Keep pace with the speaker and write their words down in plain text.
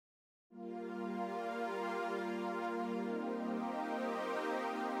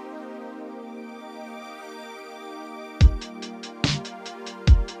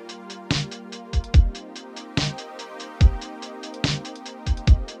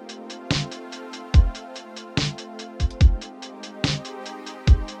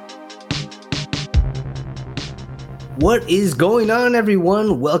What is going on,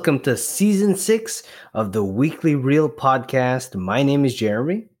 everyone? Welcome to season 6 of the Weekly Reel podcast. My name is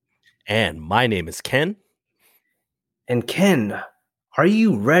Jeremy. And my name is Ken. And Ken, are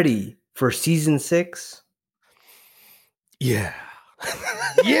you ready for season 6? Yeah.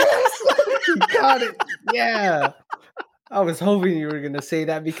 Yes! You got it. Yeah. I was hoping you were going to say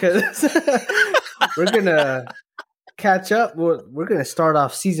that because we're going to catch up. We're going to start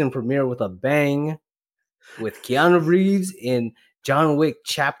off season premiere with a bang with Keanu Reeves in John Wick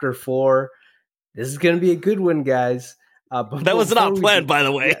Chapter 4. This is going to be a good one, guys. But that was not planned, by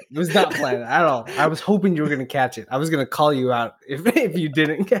the way. Yeah, it was not planned at all. I was hoping you were going to catch it. I was going to call you out if you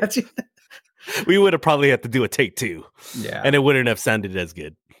didn't catch it. We would have probably had to do a take 2. Yeah. And it wouldn't have sounded as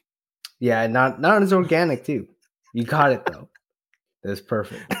good. Yeah, not as organic, too. You got it, though. That's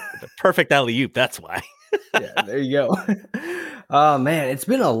perfect. The perfect alley-oop, that's why. Yeah, there you go. Oh, man, it's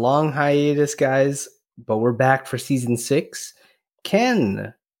been a long hiatus, guys, but we're back for season 6.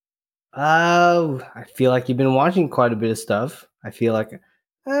 Ken, I feel like you've been watching quite a bit of stuff. I feel like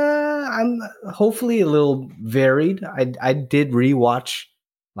I'm hopefully a little varied. I did rewatch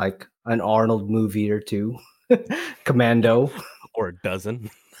like an Arnold movie or two, Commando, Or a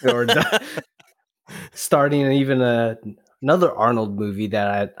dozen. or starting even another Arnold movie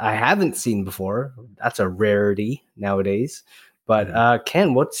that I haven't seen before. That's a rarity nowadays. But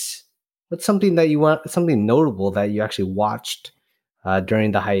Ken, what's something that you want, something notable that you actually watched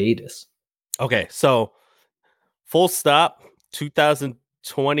during the hiatus? Okay, so full stop,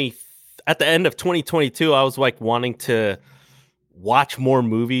 2020, at the end of 2022, I was like wanting to watch more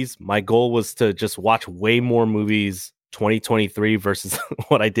movies. My goal was to just watch way more movies 2023 versus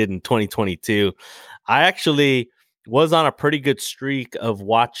what I did in 2022. I actually was on a pretty good streak of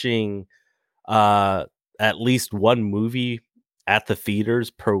watching at least one movie at the theaters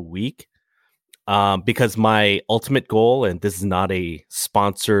per week. Because my ultimate goal, and this is not a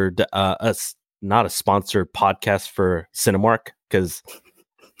sponsored, not a sponsored podcast for Cinemark, because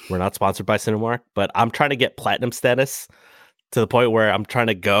we're not sponsored by Cinemark, but I'm trying to get platinum status to the point where I'm trying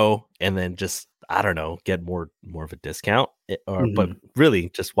to go and then just, I don't know, get more of a discount, but really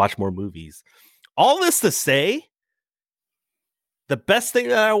just watch more movies. All this to say, the best thing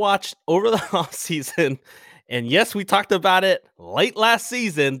that I watched over the off season. And yes, we talked about it late last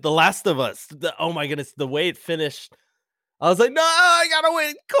season, The Last of Us. Oh my goodness, the way it finished. I was like, no, I gotta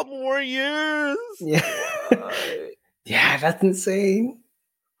wait a couple more years. Yeah, yeah, that's insane.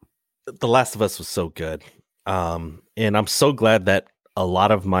 The Last of Us was so good. And I'm so glad that a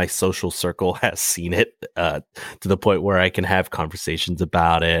lot of my social circle has seen it to the point where I can have conversations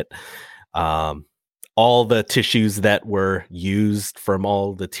about it. All the tissues that were used from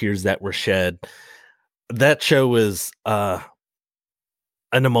all the tears that were shed. That show was an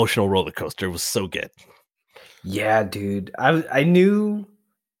emotional roller coaster. It was so good. Yeah, dude. I knew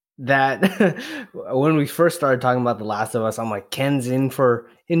that when we first started talking about The Last of Us, I'm like, Ken's in for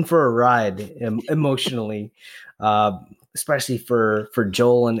a ride emotionally, especially for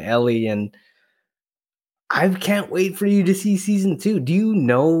Joel and Ellie. And I can't wait for you to see season 2. Do you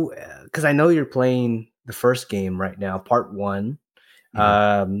know? Because I know you're playing the first game right now, part 1.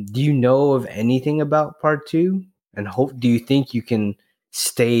 Do you know of anything about part 2? And do you think you can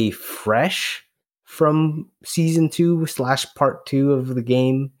stay fresh from season 2 / part 2 of the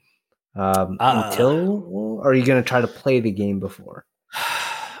game until? Or are you going to try to play the game before?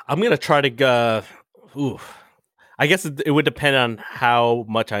 I'm going to try to go. I guess it would depend on how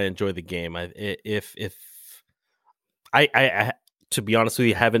much I enjoy the game. If I to be honest with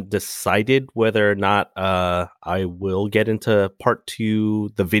you, haven't decided whether or not I will get into part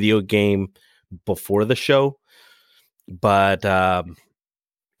 2, the video game, before the show. But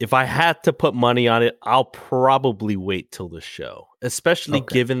if I had to put money on it, I'll probably wait till the show, especially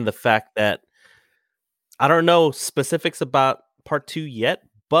given the fact that I don't know specifics about part 2 yet,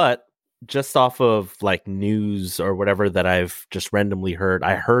 but just off of like news or whatever that I've just randomly heard,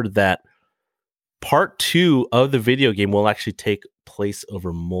 I heard that part 2 of the video game will actually take place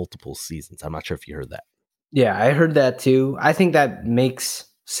over multiple seasons. I'm not sure if you heard that. Yeah, I heard that too. I think that makes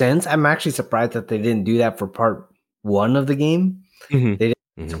sense. I'm actually surprised that they didn't do that for part 1 of the game. Mm-hmm. They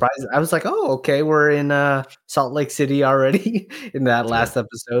didn't. Surprised. I was like, oh, okay, we're in Salt Lake City already in that last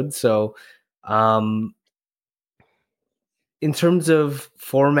episode. So, in terms of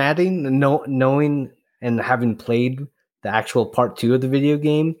formatting, knowing and having played the actual part 2 of the video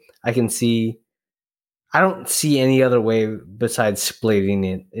game, I don't see any other way besides splitting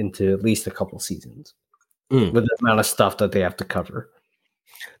it into at least a couple seasons with the amount of stuff that they have to cover.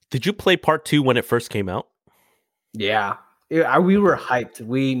 Did you play part 2 when it first came out? Yeah. We were Okay. hyped.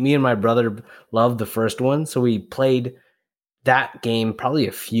 Me and my brother loved the first one, so we played that game probably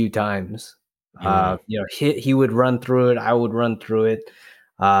a few times. Mm. He would run through it, I would run through it.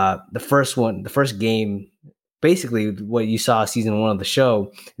 The first game, basically what you saw season one of the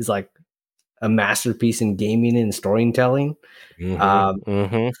show is like a masterpiece in gaming and storytelling. Mm-hmm. Um,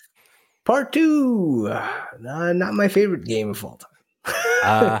 Mm-hmm. Part two, not my favorite game of all time.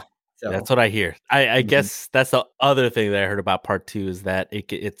 Uh that's So, what I hear. I mhm, guess that's the other thing that I heard about part two is that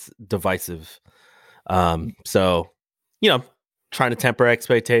it's divisive. So trying to temper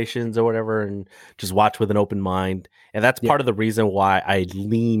expectations or whatever, and just watch with an open mind. And that's yeah, part of the reason why I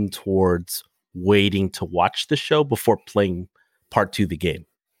lean towards waiting to watch the show before playing part two of the game.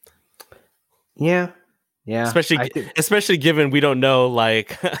 yeah, yeah. I Especially, could, especially given we don't know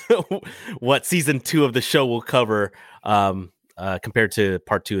like what season two of the show will cover compared to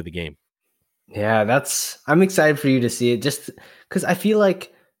part two of the game. yeah. I'm excited for you to see it, just because I feel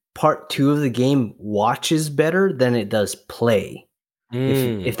like part two of the game watches better than it does play.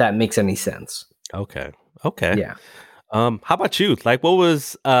 Mm, If that makes any sense. okay. Okay. Yeah. How about you? Like, what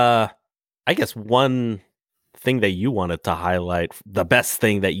was I guess one thing that you wanted to highlight, the best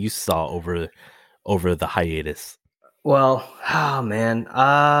thing that you saw over the hiatus? Well, oh man,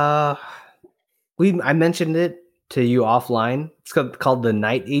 I mentioned it to you offline. It's called The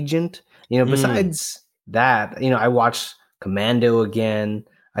Night Agent. Mm, Besides that, I watched Commando again.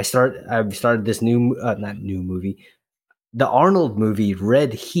 I've started this new, not new movie, the Arnold movie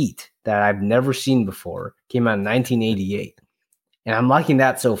Red Heat that I've never seen before. Came out in 1988, and I'm liking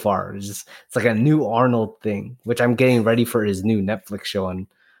that so far. It's like a new Arnold thing, which I'm getting ready for his new Netflix show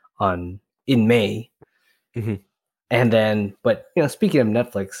on in May. mhm. And then, but speaking of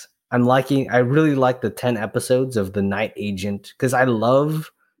Netflix, I really like the 10 episodes of The Night Agent because I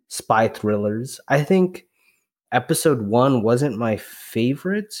love spy thrillers. I think episode one wasn't my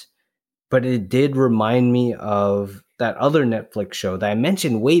favorite, but it did remind me of that other Netflix show that I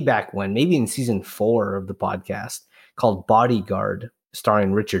mentioned way back when, maybe in season 4 of the podcast, called Bodyguard,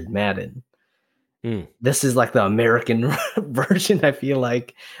 starring Richard Madden. Mm. This is like the American version, I feel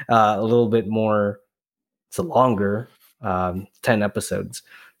like, a little bit more, it's a longer, 10 episodes.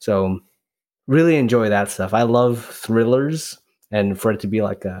 So really enjoy that stuff. I love thrillers, and for it to be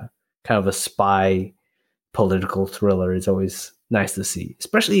like a kind of a spy political thriller is always nice to see.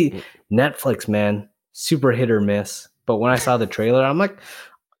 Especially Mm. Netflix, man, super hit or miss. But when I saw the trailer, I'm like,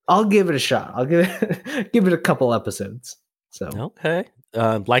 I'll give it a shot. I'll give it give it a couple episodes. So Okay.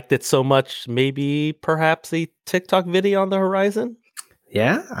 Liked it so much, maybe perhaps a TikTok video on the horizon?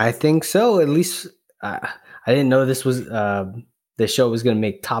 yeah, I think so. At least I didn't know this show was going to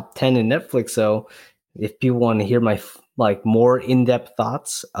make top 10 in Netflix. So if people want to hear my like more in depth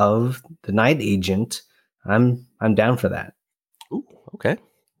thoughts of the Night Agent, I'm down for that. Ooh, okay.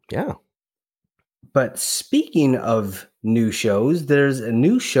 Yeah. But speaking of new shows, there's a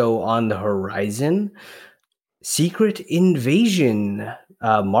new show on the horizon, Secret Invasion,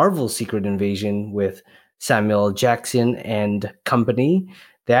 Marvel Secret Invasion with Samuel L. Jackson and company.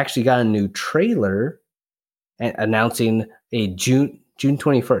 They actually got a new trailer announcing a June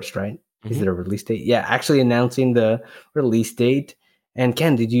 21st, right? Is Mhm. it a release date? Yeah, actually announcing the release date. And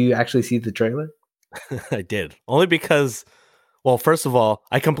Ken, did you actually see the trailer? I did. Only because, well, first of all,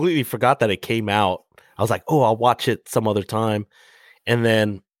 I completely forgot that it came out. I was like, oh, I'll watch it some other time. And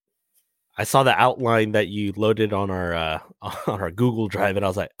then I saw the outline that you loaded on our on our Google Drive, and I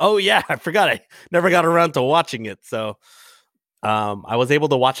was like, "Oh yeah, I forgot. I never got around to watching it." So I was able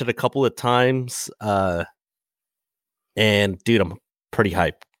to watch it a couple of times, and dude, I'm pretty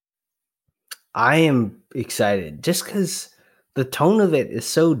hyped. I am excited just because the tone of it is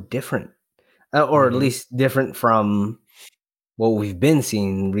so different, or at Hmm. least different from what we've been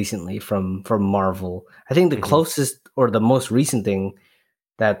seeing recently from Marvel. I think the Hmm. closest or the most recent thing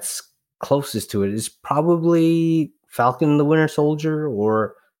that's closest to it is probably Falcon and the Winter Soldier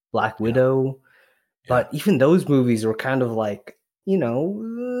or Black Yeah, Widow. yeah. But even those movies were kind of like,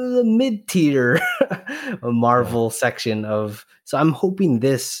 the mid tier Yeah. Marvel section of. So I'm hoping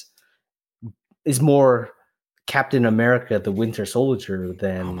this is more Captain America, the Winter Soldier Oh my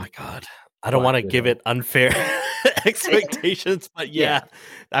than god, I don't want Black to give Widow. it unfair expectations, but Yeah, yeah,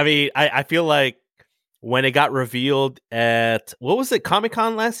 I mean, I feel like when it got revealed at what was it,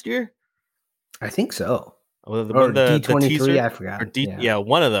 Comic-Con last year? I think so. When Or the D23, teaser I forgot. or Yeah. yeah,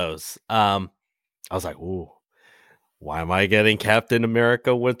 one of those. I was like, ooh, why am I getting Captain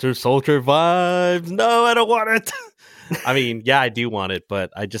America Winter Soldier vibes? No, I don't want it. I mean, yeah, I do want it,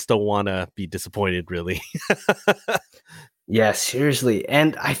 but I just don't want to be disappointed, really. Yeah, seriously.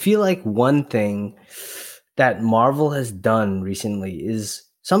 And I feel like one thing that Marvel has done recently is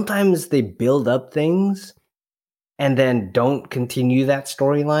sometimes they build up things and then don't continue that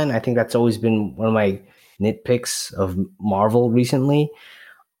storyline. I think that's always been one of my nitpicks of Marvel recently.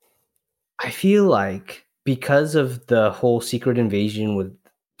 I feel like because of the whole secret invasion with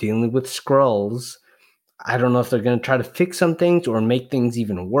dealing with Skrulls, I don't know if they're going to try to fix some things or make things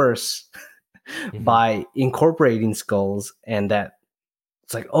even worse by incorporating skulls, and that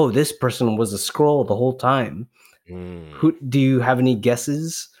it's like, oh, this person was a Skrull the whole time. Who do you have any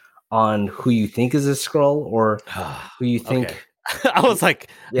guesses on who you think is a Skrull, or who you Okay. think? I was like,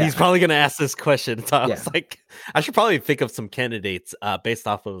 he's Yeah, probably going to ask this question. So I yeah. was like, I should probably think of some candidates based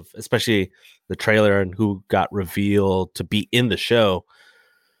off of especially the trailer and who got revealed to be in the show.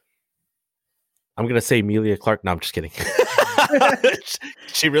 I'm going to say Emilia Clarke. No, I'm just kidding.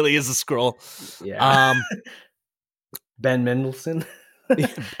 She really is a Skrull. Yeah. Ben Mendelsohn.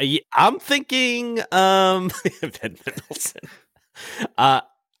 I'm thinking Ben Mendelsohn. I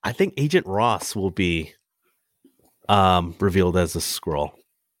think Agent Ross will be revealed as a Skrull.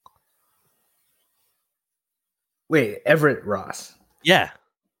 Wait, Everett Ross. Yeah.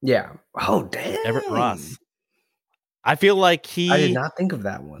 Yeah. Oh, damn. Everett Ross. I feel like I did not think of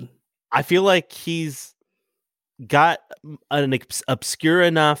that one. I feel like he's got an obscure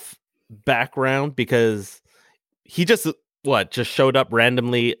enough background because he just showed up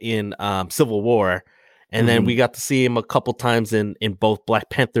randomly in Civil War, and then we got to see him a couple times in both Black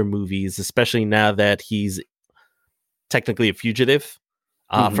Panther movies, especially now that he's technically a fugitive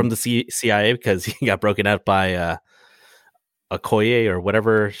from the CIA because he got broken out by Okoye or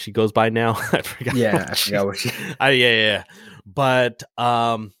whatever she goes by now. I forgot. Yeah, I forgot what she. Yeah. But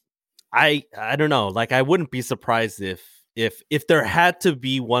I don't know. Like, I wouldn't be surprised if there had to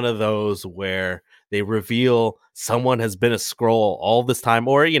be one of those where they reveal someone has been a Skrull all this time,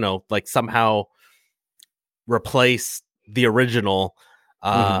 or like somehow replace the original.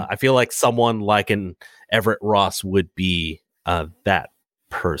 I feel like someone like an Everett Ross would be that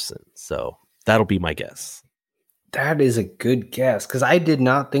person. So that'll be my guess. That is a good guess because I did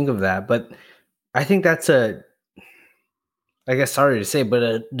not think of that, but I think that's I guess sorry to say, but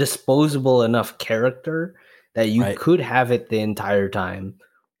a disposable enough character that you could have it the entire time,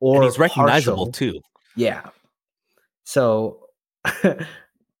 or and he's recognizable partial. too. Yeah. So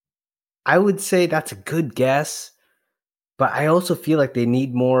I would say that's a good guess, but I also feel like they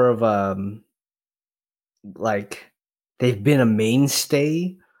need more of like they've been a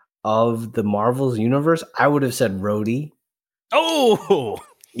mainstay of the Marvel's universe. I would have said Rhodey. Oh,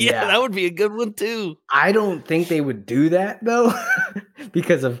 yeah, that would be a good one too. I don't think they would do that though,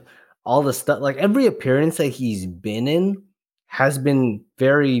 because of all the stuff. Like every appearance that he's been in has been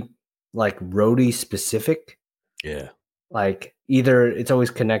very like Rhodey specific. Yeah. Like either it's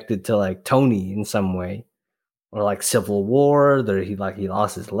always connected to like Tony in some way, or like Civil War. There he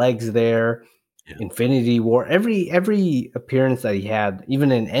lost his legs there. Yeah. Infinity War. Every appearance that he had,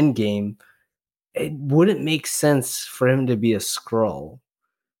 even in Endgame, it wouldn't make sense for him to be a Skrull.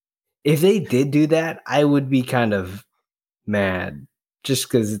 If they did do that, I would be kind of mad, just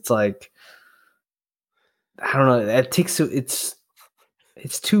because it's like I don't know. It takes it's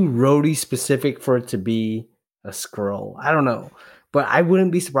too Rhodey specific for it to be a Skrull. I don't know, but I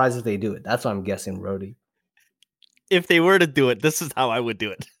wouldn't be surprised if they do it. That's why I'm guessing Rhodey. If they were to do it, this is how I would do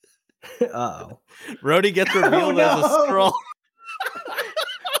it. Uh-oh. Rhodey gets revealed as a Skrull.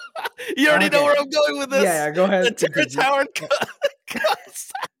 You already know where I'm going with this. Yeah, go ahead. The Terrence Howard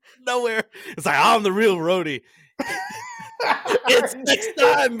comes nowhere. It's like, I'm the real Rhodey. It's next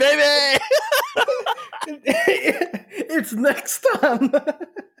time, baby. It's next time.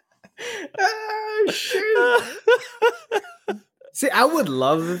 Oh, shit. See, I would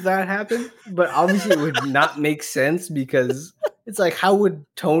love if that happened, but obviously it would not make sense because it's like, how would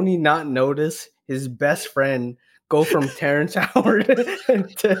Tony not notice his best friend go from Terrence Howard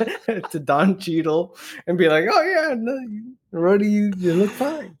to Don Cheadle and be like, oh yeah, no, Rhodey, you look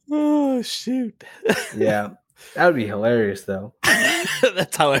fine. Oh shoot. Yeah. That would be hilarious though.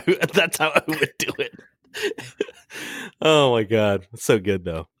 That's how I would do it. Oh my god. It's so good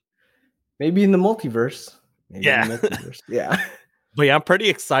though. Maybe in the multiverse. Yeah. But yeah, I'm pretty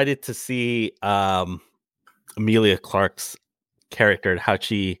excited to see Emilia Clarke's character and how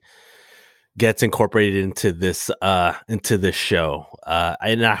she gets incorporated into this show.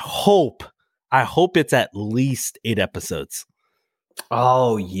 And I hope it's at least 8 episodes.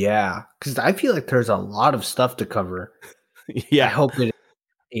 Oh yeah, because I feel like there's a lot of stuff to cover. Yeah, I hope it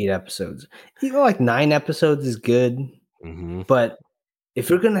 8 episodes. Even like 9 episodes is good, but if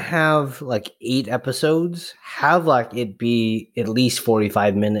you're gonna have like 8 episodes, have like it be at least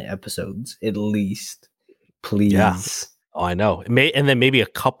 45-minute episodes, at least. Please. Oh, I know. And then maybe a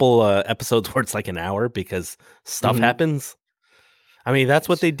couple episodes where it's like an hour because stuff happens. I mean, that's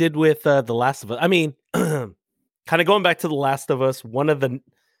what they did with The Last of Us. I mean, kind of going back to The Last of Us, one of the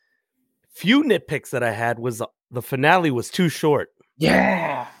few nitpicks that I had was the finale was too short.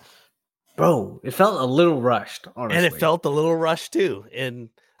 Yeah. Bro, it felt a little rushed, honestly. And it felt a little rushed too. And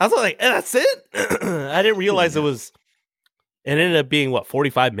I was like, that's it? I didn't realize it ended up being,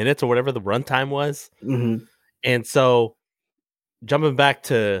 45 minutes or whatever the runtime was. And so jumping back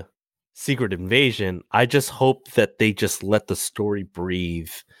to Secret Invasion, I just hope that they just let the story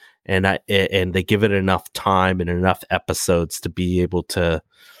breathe and they give it enough time and enough episodes to be able to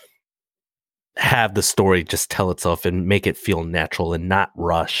have the story just tell itself and make it feel natural and not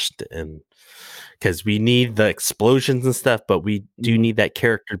rushed. And because we need the explosions and stuff, but we do need that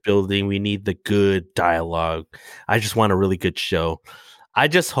character building. We need the good dialogue. I just want a really good show. I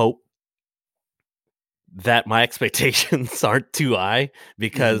just hope that my expectations aren't too high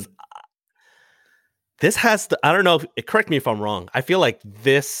because this has to, I don't know, correct me if I'm wrong. I feel like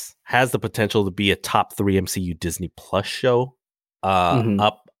this has the potential to be a top 3 MCU Disney Plus show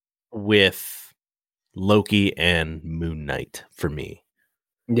up with Loki and Moon Knight for me.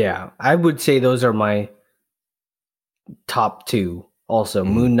 Yeah, I would say those are my top 2 also,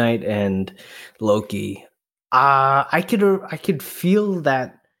 Moon Knight and Loki. I could feel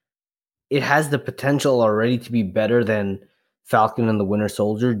that it has the potential already to be better than Falcon and the Winter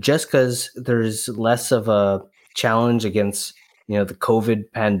Soldier just because there's less of a challenge against, the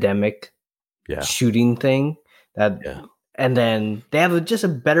COVID pandemic shooting thing and then they have just a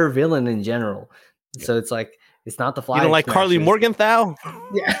better villain in general. So it's like, it's not the Flag You don't like Carly Morgenthau?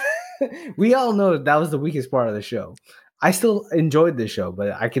 Yeah. We all know that was the weakest part of the show. I still enjoyed the show,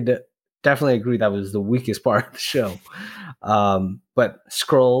 but I could definitely agree that was the weakest part of the show. But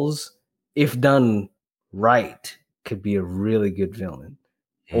Skrulls, if done right, could be a really good villain.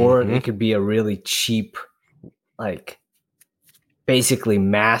 Or it could be a really cheap, like, basically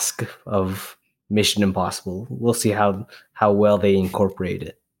mask of Mission Impossible. We'll see how well they incorporate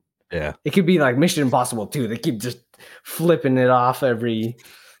it. Yeah. It could be like Mission Impossible 2. They keep just flipping it off every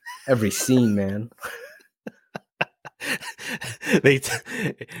scene, man.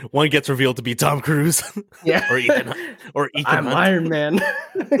 One gets revealed to be Tom Cruise. Yeah. or Ethan I'm Hunt. Iron Man.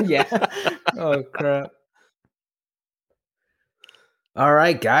 Yeah. Oh crap. All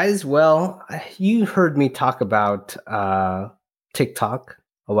right, guys. Well, you heard me talk about TikTok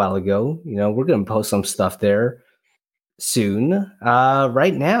a while ago. We're gonna post some stuff there soon.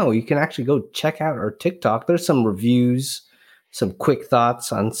 Right now, you can actually go check out our TikTok. There's some reviews, some quick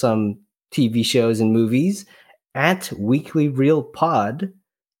thoughts on some TV shows and movies at Weekly Real Pod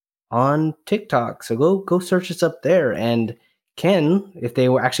on TikTok. So go search us up there. And Ken, if they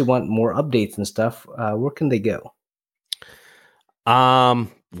actually want more updates and stuff, where can they go?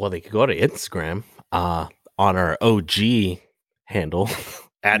 Well, they could go to Instagram on our OG handle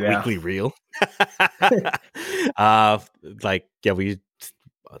at Weekly Real. We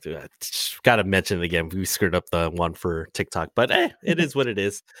gotta mention it again. We screwed up the one for TikTok, but it is what it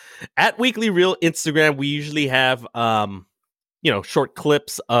is. At Weekly Real Instagram, we usually have short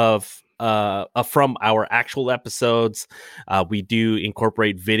clips of from our actual episodes. We do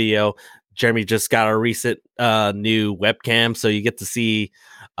incorporate video. Jeremy just got a recent new webcam, so you get to see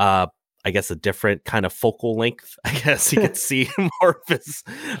I guess a different kind of focal length. I guess you get to see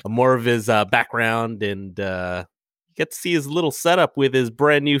more of his background, and you get to see his little setup with his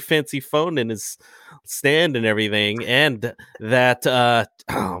brand new fancy phone and his stand and everything. And that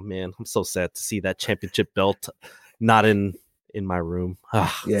oh man, I'm so sad to see that championship belt not in my room.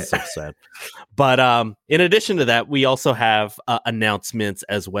 So sad. But in addition to that, we also have announcements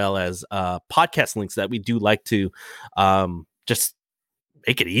as well as podcast links that we do like to just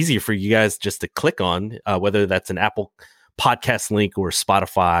make it easier for you guys just to click on, whether that's an Apple podcast link or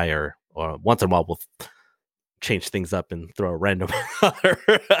Spotify, or once in a while we'll change things up and throw a random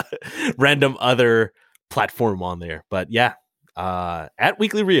other platform on there. But yeah, at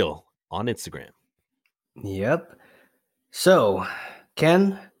Weekly Reel on Instagram. Yep. So,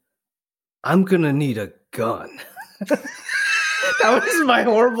 Ken, I'm gonna need a gun. That was my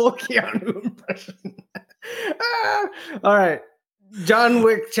horrible Keanu impression. All right. John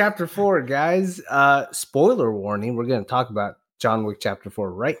Wick Chapter 4, guys. Spoiler warning. We're going to talk about John Wick Chapter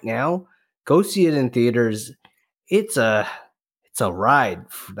 4 right now. Go see it in theaters. It's a ride,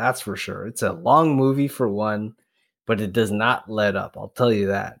 that's for sure. It's a long movie for one, but it does not let up. I'll tell you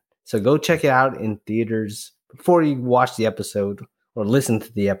that. So go check it out in theaters before you watch the episode or listen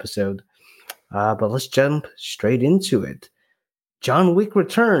to the episode. But let's jump straight into it. John Wick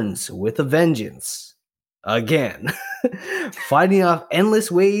returns with a vengeance. again, fighting off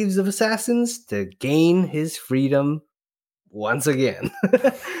endless waves of assassins to gain his freedom once again.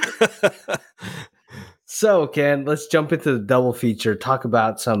 So, Ken, let's jump into the double feature, talk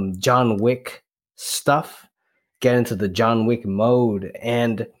about some John Wick stuff, get into the John Wick mode.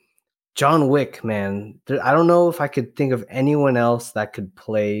 And John Wick, man, I don't know if I could think of anyone else that could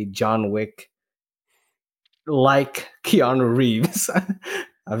play John Wick like Keanu Reeves.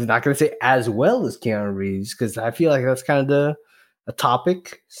 I'm not going to say as well as Keanu Reeves because I feel like that's kind of a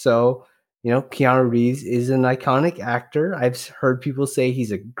topic. So, Keanu Reeves is an iconic actor. I've heard people say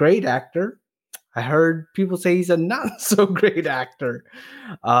he's a great actor. I heard people say he's a not so great actor.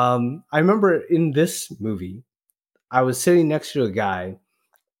 I remember in this movie, I was sitting next to a guy,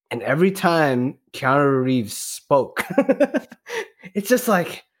 and every time Keanu Reeves spoke, it's just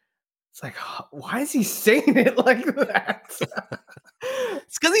like, why is he saying it like that?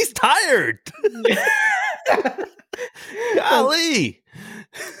 It's because he's tired. Golly.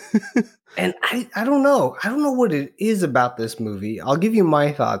 And I don't know. I don't know what it is about this movie. I'll give you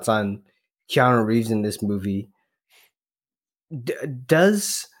my thoughts on Keanu Reeves in this movie.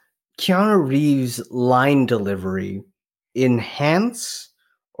 Does Keanu Reeves' line delivery enhance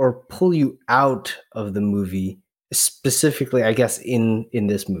or pull you out of the movie? Specifically, I guess in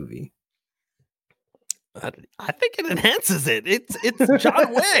this movie. I think it enhances it. It's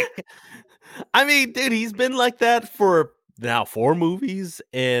John Wick. I mean, dude, he's been like that for now 4 movies,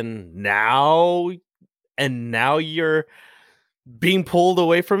 and now you're being pulled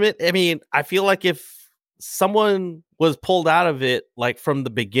away from it. I mean, I feel like if someone was pulled out of it like from the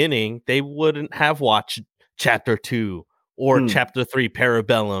beginning, they wouldn't have watched Chapter 2 or Chapter 3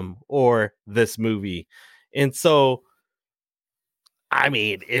 Parabellum or this movie. And so, I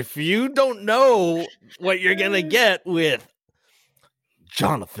mean, if you don't know what you're going to get with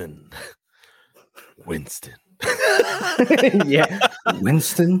Jonathan Winston. Yeah.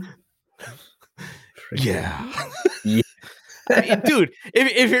 Winston? Yeah. Yeah. I mean, dude,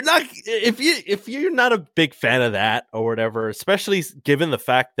 if you're not a big fan of that or whatever, especially given the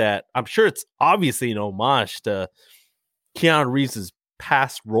fact that I'm sure it's obviously an homage to Keanu Reeves'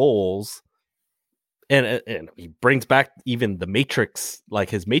 past roles, and he brings back even the Matrix, like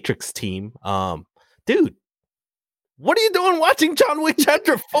his Matrix team. Dude, what are you doing watching John Wick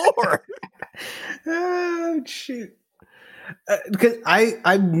Chapter 4? Oh shoot! Because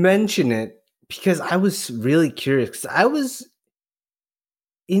I mention it because I was really curious. Because I was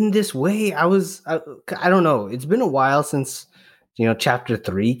in this way. I don't know. It's been a while since Chapter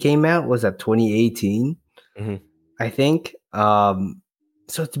 3 came out. Was that 2018? Mm-hmm. I think.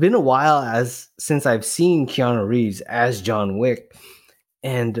 So it's been a while since I've seen Keanu Reeves as John Wick,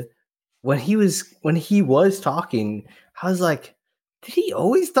 and when he was talking, I was like, did he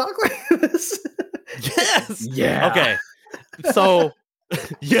always talk like this? Yes. Yeah. Okay. So,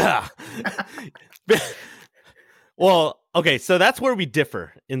 yeah. Well, okay. So that's where we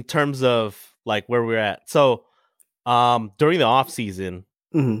differ in terms of like where we're at. So, during the off season,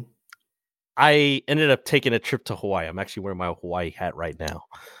 mm-hmm. I ended up taking a trip to Hawaii. I'm actually wearing my Hawaii hat right now.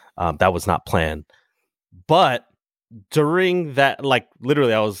 That was not planned, but during that, like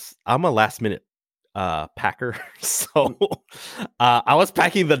literally, I'm a last minute packer, so I was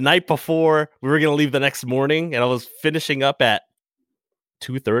packing the night before we were gonna leave the next morning, and I was finishing up at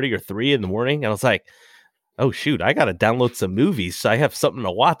 2:30 or 3 in the morning, and I was like, oh shoot, I gotta download some movies so I have something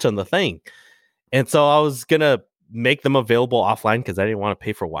to watch on the thing. And so I was gonna make them available offline because I didn't want to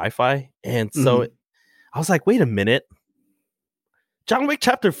pay for Wi-Fi. And so I was like, wait a minute, John Wick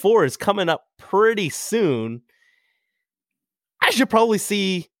Chapter 4 is coming up pretty soon. I should probably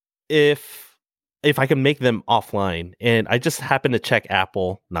see if I can make them offline. And I just happened to check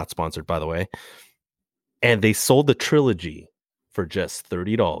Apple, not sponsored by the way, and they sold the trilogy for just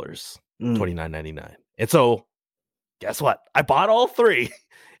 $30, $29.99. And so guess what? I bought all 3,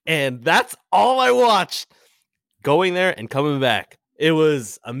 and that's all I watched going there and coming back. It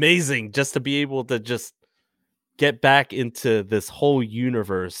was amazing just to be able to just get back into this whole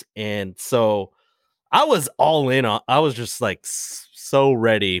universe. And so I was all in on, I was just like so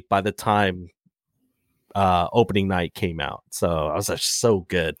ready by the time opening night came out. So I was just so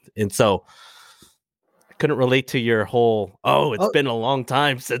good. And so I couldn't relate to your whole, it's been a long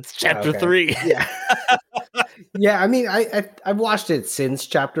time since Chapter 3. Yeah. Yeah, I mean, I've watched it since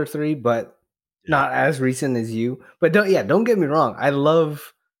Chapter 3, but not as recent as you. But don't get me wrong. I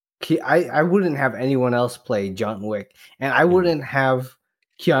love. I wouldn't have anyone else play John Wick, and I wouldn't have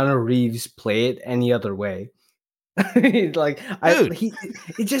Keanu Reeves play it any other way. Like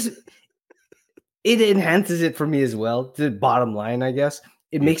it enhances it for me as well. The bottom line, I guess.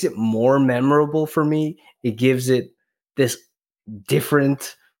 it makes it more memorable for me. It gives it this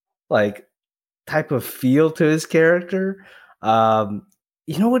different like type of feel to his character.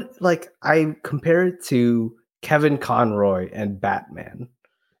 You know what? Like I compare it to Kevin Conroy and Batman.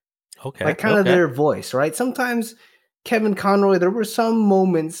 Okay. Like kind of Okay. their voice, right? Sometimes Kevin Conroy, there were some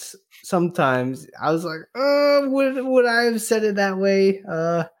moments. Sometimes I was like, would I have said it that way?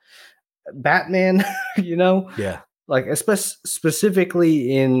 Batman, you know, Yeah. like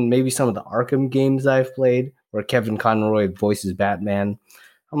specifically in maybe some of the Arkham games I've played where Kevin Conroy voices Batman.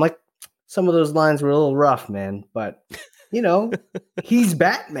 I'm like, some of those lines were a little rough, man, but you know, he's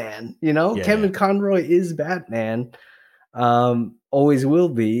Batman, you know, Yeah. Kevin Conroy is Batman, always will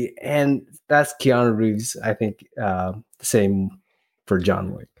be. And that's Keanu Reeves, I think, the same for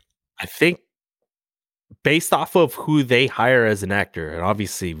John Wick. I think based off of who they hire as an actor, and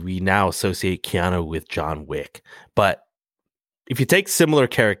obviously we now associate Keanu with John Wick, but if you take similar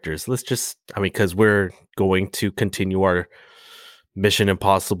characters, because we're going to continue our Mission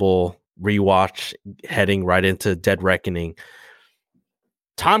Impossible rewatch, heading right into Dead Reckoning.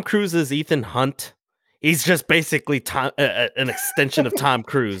 Tom Cruise's Ethan Hunt, he's just basically an extension of Tom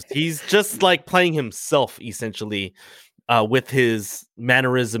Cruise. He's just like playing himself, essentially, with his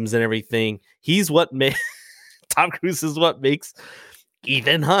mannerisms and everything. He's what Tom Cruise is what makes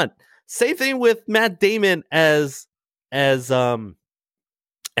Ethan Hunt. Same thing with Matt Damon as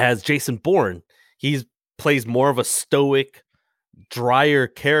Jason Bourne. He plays more of a stoic, drier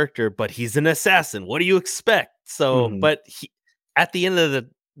character, but he's an assassin. What do you expect? So, Mhm. but at the end of the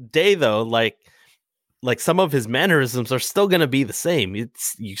day, though, like some of his mannerisms are still going to be the same.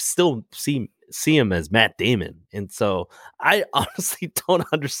 It's you still see him as Matt Damon, and so I honestly don't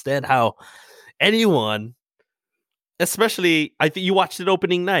understand how anyone, especially I think you watched it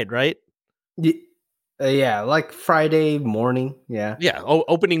opening night, right? Yeah, like Friday morning. Yeah. Yeah,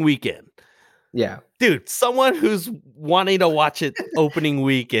 opening weekend. Yeah. Dude, someone who's wanting to watch it opening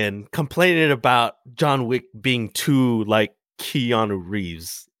weekend complaining about John Wick being too like Keanu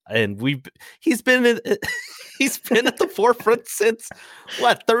Reeves, and he's been he's been at the forefront since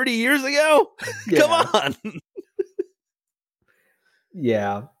what 30 years ago. Come Yeah. on,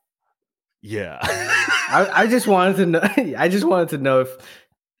 Yeah. yeah, I just wanted to know I just wanted to know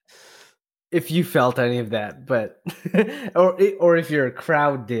if you felt any of that, but or if your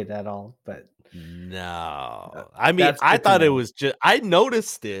crowd did at all, but no. I mean, that's I good to thought it know. was just I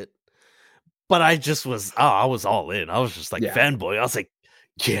noticed it, but I just was I was all in. I was just like Yeah. fanboy. I was like,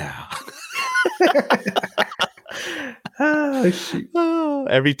 yeah. Oh shoot. Oh,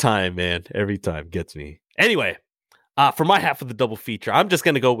 every time, man. Every time gets me. Anyway, for my half of the double feature, I'm just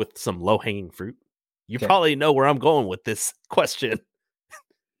going to go with some low hanging fruit. You Okay. probably know where I'm going with this question.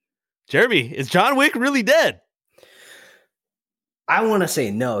 Jeremy, is John Wick really dead? I want to say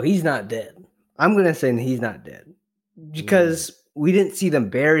no, he's not dead. I'm going to say he's not dead Mm. because we didn't see them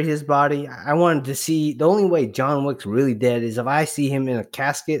bury his body. I wanted to see the only way John Wick's really dead is if I see him in a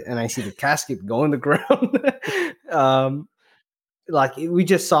casket and I see the casket go in the ground. Like we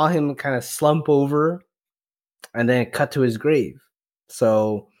just saw him kind of slump over and then cut to his grave.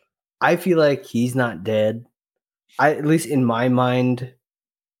 So I feel like he's not dead. At least in my mind,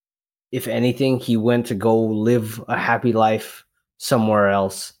 if anything, he went to go live a happy life somewhere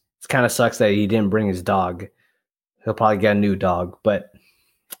else. It kind of sucks that he didn't bring his dog. He'll probably get a new dog, but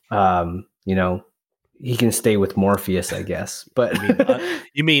you know, he can stay with Morpheus, I guess. But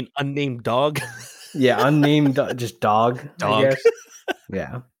You mean unnamed dog? yeah, unnamed, just dog, I Dog. guess.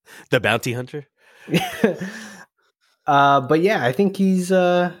 Yeah. The bounty hunter? But yeah, I think he's.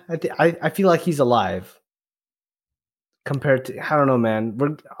 I feel like he's alive compared to. I don't know, man.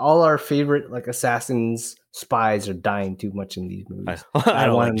 We're all our favorite like assassins, spies are dying too much in these movies. I I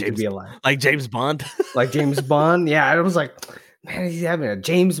know, want him to be alive, like James Bond. like James Bond. Yeah, I was like, man, he's having a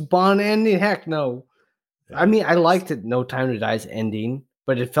James Bond ending. Heck no. I mean, I liked it. No Time to Die's ending,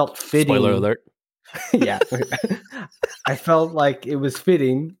 but it felt Spoiler fitting. alert. Yeah, I felt like it was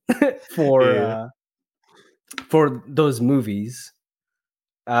fitting for Yeah. uh, for those movies.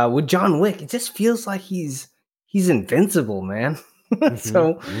 With John Wick, it just feels like he's invincible, man. Mm-hmm,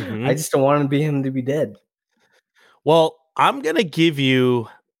 So mm-hmm. I just don't want him to be dead. Well, I'm gonna give you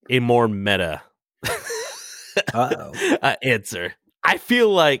a more meta Uh-oh. answer. I feel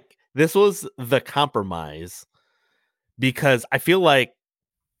like this was the compromise because I feel like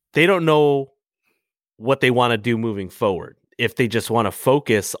they don't know what they want to do moving forward. If they just want to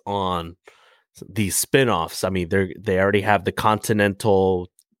focus on these spin-offs, I mean, they already have the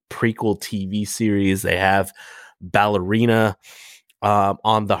Continental prequel TV series. They have Ballerina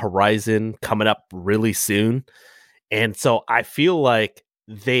on the horizon coming up really soon. And so I feel like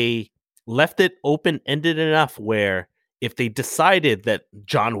they left it open-ended enough where if they decided that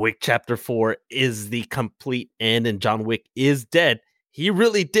John Wick Chapter 4 is the complete end and John Wick is dead, he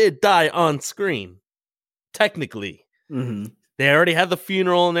really did die on screen. Technically. Mm-hmm. They already had the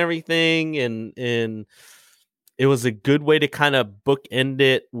funeral and everything, and it was a good way to kind of bookend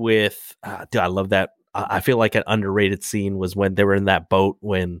it with, dude, I love that. I feel like an underrated scene was when they were in that boat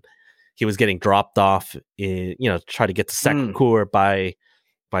when he was getting dropped off in, try to get to Sacre by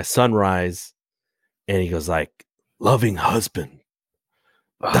sunrise. And he goes like, loving husband.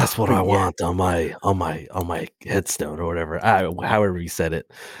 That's what I want on my headstone or whatever. However he said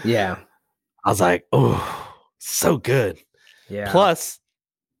it. Yeah. I was like, oh, so good. Yeah. Plus,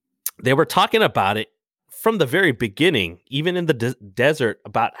 they were talking about it from the very beginning, even in the desert,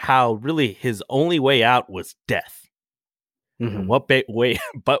 about how really his only way out was death. Mm-hmm. And what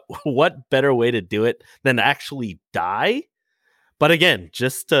better way to do it than to actually die? But again,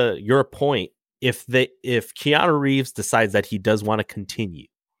 just to your point, if Keanu Reeves decides that he does want to continue,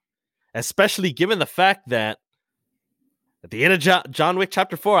 especially given the fact that at the end of John Wick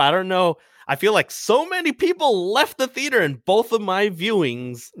Chapter 4, I don't know, I feel like so many people left the theater in both of my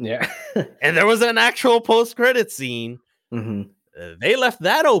viewings. Yeah. And there was an actual post-credit scene. Mm-hmm. They left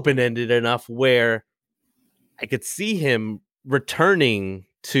that open-ended enough where I could see him returning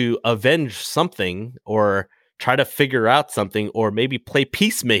to avenge something or try to figure out something or maybe play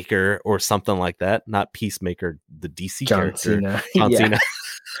Peacemaker or something like that. Not Peacemaker, the DC John character. Cena. John Cena.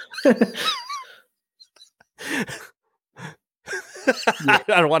 I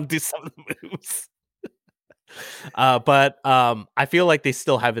don't want to do some of the moves. But I feel like they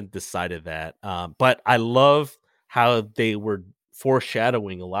still haven't decided that. But I love how they were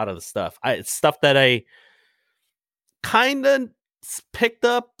foreshadowing a lot of the stuff. It's stuff that I kind of picked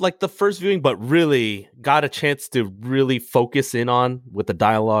up like the first viewing, but really got a chance to really focus in on with the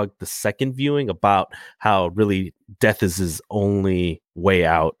dialogue the second viewing about how really death is his only way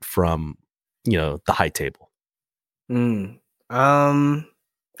out from, the high table. I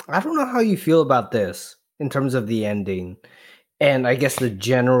don't know how you feel about this in terms of the ending and I guess the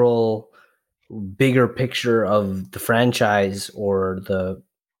general bigger picture of the franchise or the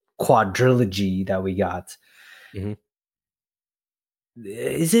quadrilogy that we got. Mm-hmm.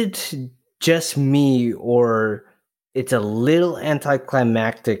 Is it just me or it's a little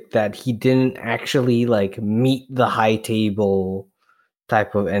anticlimactic that he didn't actually like meet the high table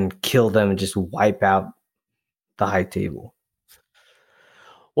type of and kill them and just wipe out the high table?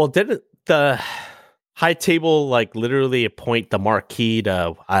 Well, didn't the high table like literally appoint the marquee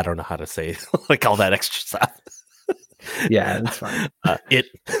to, I don't know how to say like all that extra stuff? Yeah, that's fine. It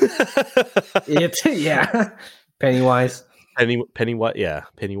yeah. Pennywise.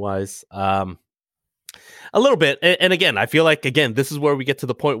 Pennywise. A little bit, and again, I feel like this is where we get to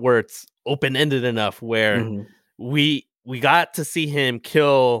the point where it's open ended enough where we got to see him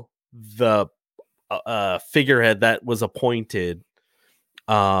kill the figurehead that was appointed.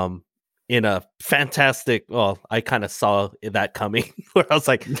 In a fantastic. Well, I kind of saw that coming. Where I was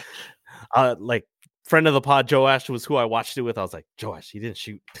like, friend of the pod, Joe Ash was who I watched it with. I was like, Joe Ash, he didn't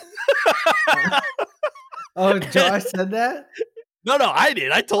shoot. Oh, Josh said that? No, I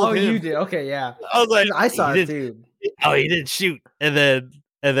did. I told him. Oh, you did. Okay, yeah. I was like, I saw it too. Oh, he didn't shoot. And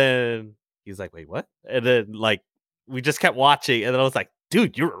then he's like, wait, what? And then like we just kept watching, and then I was like,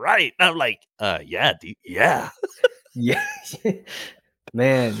 dude, you're right. And I'm like, yeah, dude, yeah. Yeah.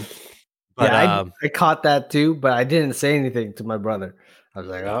 Man. But yeah, I caught that too, but I didn't say anything to my brother. I was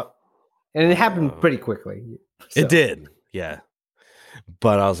like, oh. And it happened pretty quickly. So. It did, yeah.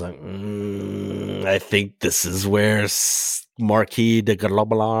 But I was like, I think this is where Marquis de blah,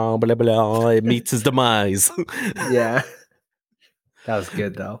 blah, blah, blah, meets his demise. Yeah. That was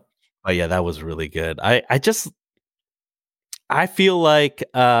good, though. Oh, yeah, that was really good. I feel like,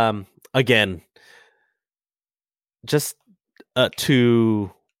 again, just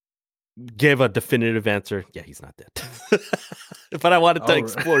to give a definitive answer, yeah, he's not dead. But I wanted to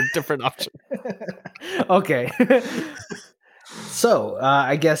explore different options. Okay. So,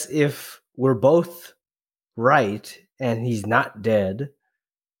 I guess if we're both right and he's not dead,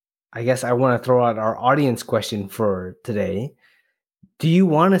 I guess I want to throw out our audience question for today. Do you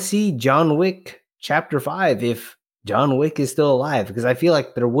want to see John Wick Chapter 5 if John Wick is still alive? Because I feel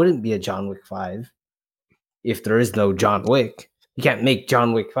like there wouldn't be a John Wick 5 if there is no John Wick. You can't make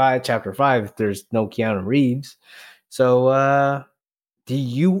John Wick 5 Chapter 5 if there's no Keanu Reeves. So,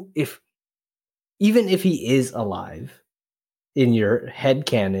 even if he is alive in your head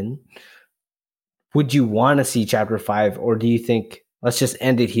canon, would you want to see Chapter 5, or do you think let's just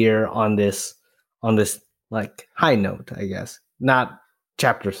end it here on this like high note, I guess, not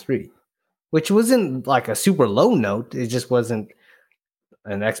Chapter 3, which wasn't like a super low note. It just wasn't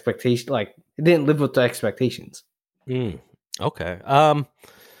an expectation. Like it didn't live with the expectations. Okay.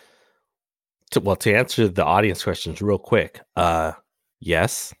 To answer the audience questions real quick,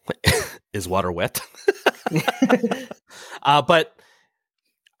 yes, is water wet? But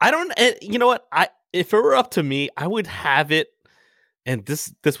I don't. You know what? If it were up to me, I would have it, and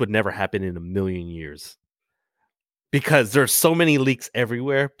this would never happen in a million years because there's so many leaks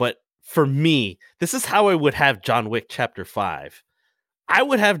everywhere. But for me, this is how I would have John Wick Chapter 5. I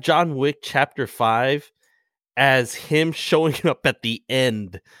would have John Wick Chapter 5 as him showing up at the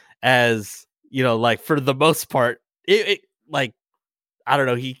end as, like for the most part, like, I don't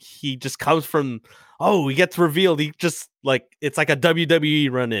know, he just comes from, he gets revealed. He just like, it's like a WWE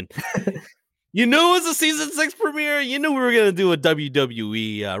run in. You knew it was a season 6 premiere. You knew we were going to do a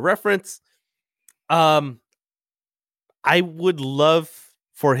WWE reference. I would love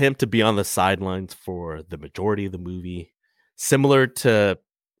for him to be on the sidelines for the majority of the movie, similar to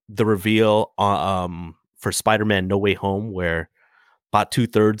the reveal for Spider-Man No Way Home, where about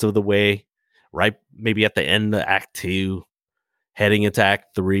 2/3 of the way, right, maybe at the end of Act 2, heading into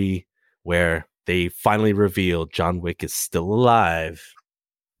Act 3, where they finally reveal John Wick is still alive,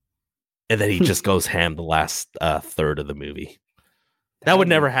 and then he just goes ham the last third of the movie. That would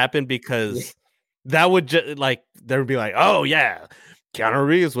never happen because that would just like there would be like, oh yeah, Keanu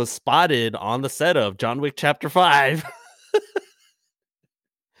Reeves was spotted on the set of John Wick Chapter 5.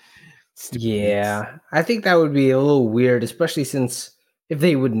 Yeah, I think that would be a little weird, especially since if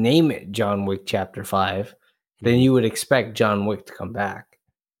they would name it John Wick Chapter 5, then you would expect John Wick to come back.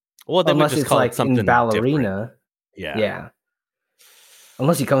 Well, they would Unless just it's call it like in something Ballerina. different. Yeah.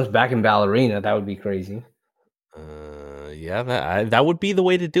 Unless he comes back in Ballerina, that would be crazy. Yeah, that would be the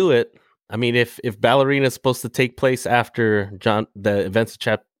way to do it. I mean, if Ballerina is supposed to take place after the events of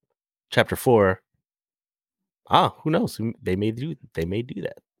Chapter 4, who knows? They may do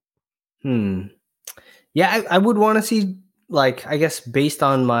that. Yeah, I would want to see, like, I guess based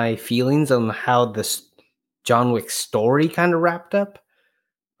on my feelings on how this John Wick story kind of wrapped up.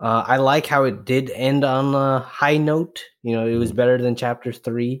 I like how it did end on a high note. It was better than Chapter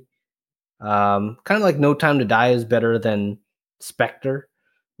 3. Kind of like No Time to Die is better than Spectre.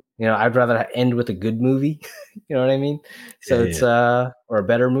 I'd rather end with a good movie. You know what I mean? So it's or a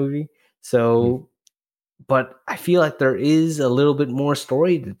better movie. So, but I feel like there is a little bit more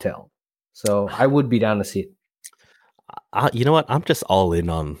story to tell. So I would be down to see it. You know what? I'm just all in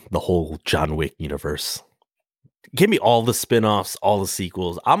on the whole John Wick universe. Give me all the spin-offs, all the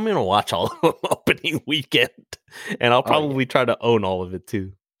sequels. I'm going to watch all of them opening weekend, and I'll probably try to own all of it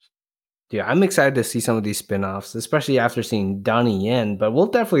too. Yeah, I'm excited to see some of these spin-offs, especially after seeing Donnie Yen, but we'll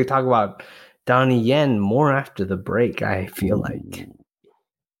definitely talk about Donnie Yen more after the break, I feel like.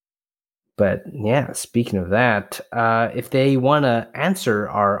 But yeah, speaking of that, if they want to answer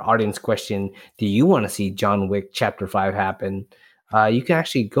our audience question, do you want to see John Wick Chapter 5 happen? You can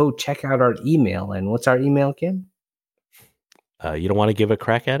actually go check out our email. And what's our email again? You don't want to give a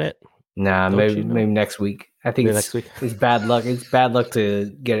crack at it? Nah, maybe next week. I think next week. It's bad luck. It's bad luck to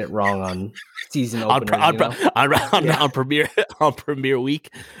get it wrong on season openers. On premiere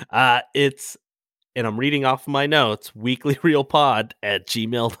week. It's, and I'm reading off my notes,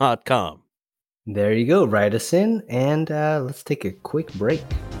 weeklyreelpod@gmail.com. There you go. Write us in, and let's take a quick break.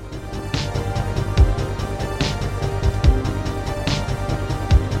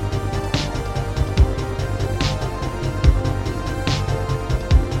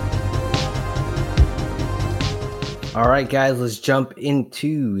 All right, guys, let's jump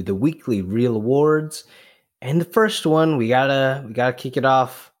into the weekly Reel Awards. And the first one, we gotta kick it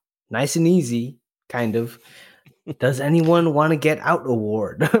off nice and easy, kind of. Does anyone want to get out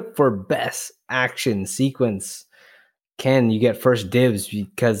award for best action sequence? Ken, you get first dibs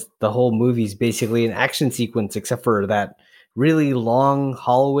because the whole movie's basically an action sequence, except for that really long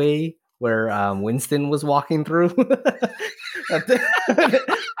hallway where Winston was walking through. I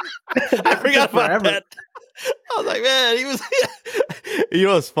forgot about that. I was like, man, he was.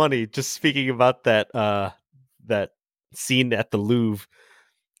 It's funny. Just speaking about that scene at the Louvre,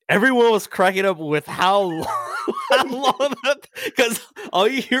 everyone was cracking up with how long because all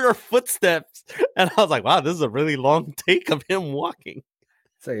you hear are footsteps, and I was like, wow, this is a really long take of him walking.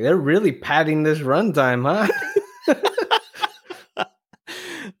 It's like they're really padding this runtime, huh?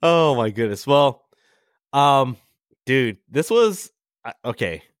 Oh my goodness. Well, dude, this was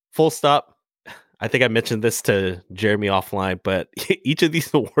okay. Full stop. I think I mentioned this to Jeremy offline, but each of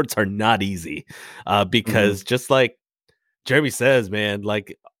these awards are not easy because just like Jeremy says, man,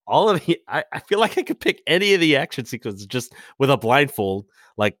 like all of the, I feel like I could pick any of the action sequences just with a blindfold,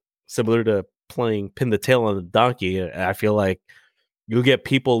 like similar to playing pin the tail on the donkey. I feel like you'll get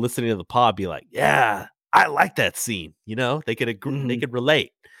people listening to the pod be like, yeah, I like that scene. You know, they Mhm. could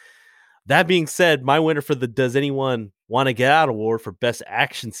relate. That being said, my winner for the Does Anyone Want to Get Out award for best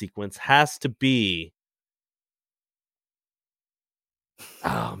action sequence has to be,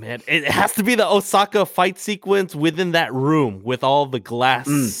 oh man, it has to be the Osaka fight sequence within that room with all the Mm.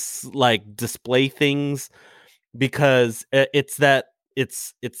 glass like display things, because it's a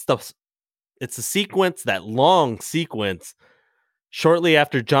sequence, that long sequence shortly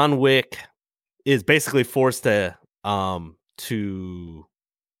after John Wick is basically forced to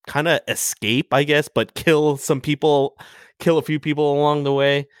kind of escape, I guess, but kill a few people along the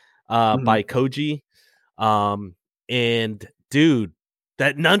way by Mhm. Koji. Um, and dude,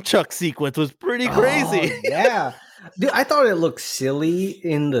 that nunchuck sequence was pretty Oh, crazy. yeah. Dude, I thought it looked silly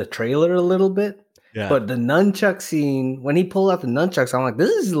in the trailer a little bit, Yeah, but the nunchuck scene, when he pulled out the nunchucks, I'm like, this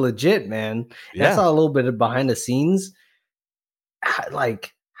is legit, man. And I yeah. saw a little bit of behind the scenes.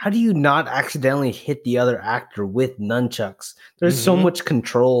 Like, how do you not accidentally hit the other actor with nunchucks? There's so Hmm. much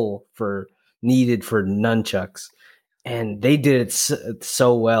control for needed for nunchucks, and they did it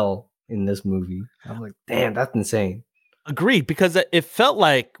so well in this movie. I'm like, damn, that's insane. Agreed, because it felt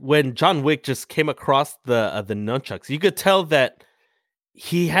like when John Wick just came across the nunchucks, you could tell that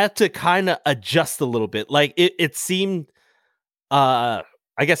he had to kind of adjust a little bit. Like it seemed, I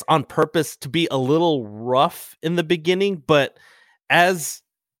guess on purpose, to be a little rough in the beginning, but as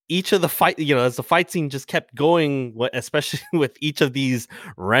each of the fight, as the fight scene just kept going, especially with each of these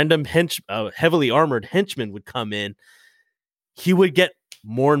random heavily armored henchmen would come in, he would get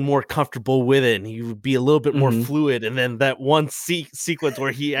more and more comfortable with it, and he would be a little bit more Hmm. fluid. And then that one sequence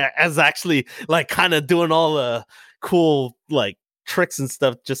where he is actually like kind of doing all the cool like tricks and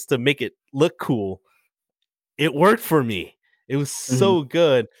stuff just to make it look cool, it worked for me. It was Hmm. so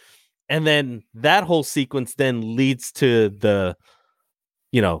good. And then that whole sequence then leads to the,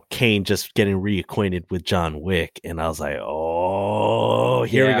 Kane just getting reacquainted with John Wick. And I was like, oh,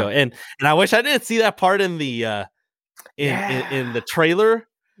 here we go. Yeah, And I wish I didn't see that part in the in yeah. the trailer,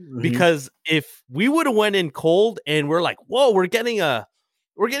 Hmm. because if we would have went in cold and we're like, whoa, we're getting a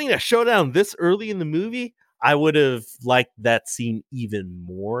showdown this early in the movie, I would have liked that scene even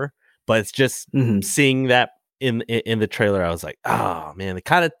more. But it's just Hmm. seeing that in the trailer, I was like, oh man, it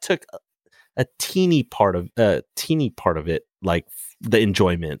kind of took a teeny part of it, like the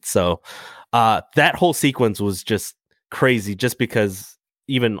enjoyment. So that whole sequence was just crazy, just because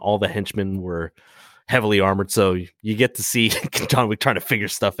even all the henchmen were heavily armored, so you get to see John Wick trying to figure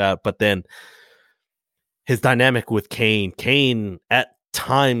stuff out. But then his dynamic with Kane at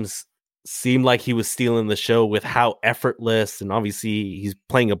times seemed like he was stealing the show with how effortless, and obviously he's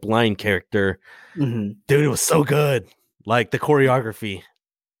playing a blind character. Hmm. Dude, it was so good. Like the choreography.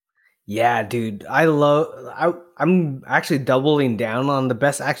 Yeah, dude. I'm actually doubling down on the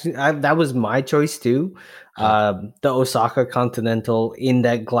best action. That was my choice too. Huh. The Osaka Continental in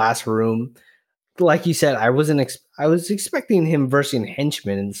that glass room. Like you said, I was expecting him versing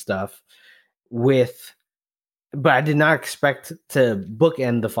henchmen and stuff with, but I did not expect to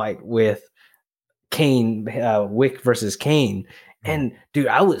bookend the fight with Kane, Wick versus Kane. Mm. And dude,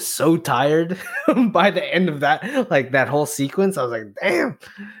 I was so tired by the end of that, like that whole sequence. I was like, damn,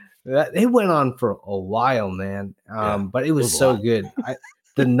 it went on for a while, man. Yeah, But it it was was a so lot. good.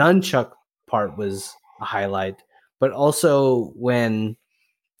 The nunchuck part was a highlight, but also when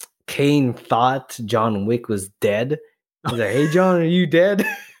Kane thought John Wick was dead. He's like, "Hey, John, are you dead?"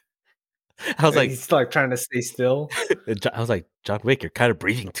 I was like, He's like trying to stay still. John Wick, you're kind of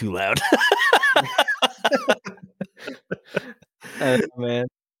breathing too loud. Man,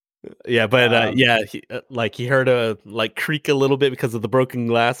 Yeah, but um, yeah, like he heard a like creak a little bit because of the broken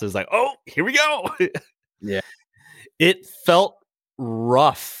glass. It was like, oh, here we go. yeah, It felt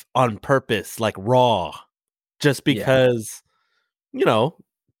rough on purpose, like raw, just yeah, because, you know,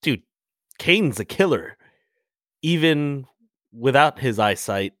 dude, Kane's a killer, even without his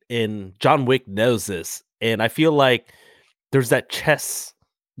eyesight, and John Wick knows this. And I feel like there's that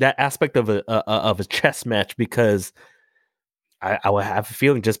aspect of a chess match, because I would have a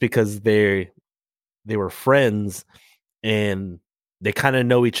feeling just because they were friends and they kind of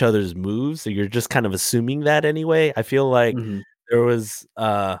know each other's moves, so you're just kind of assuming that anyway. I feel like mhm. there was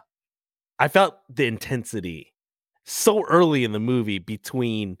I felt the intensity so early in the movie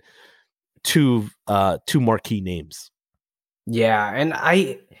between two marquee names. Yeah,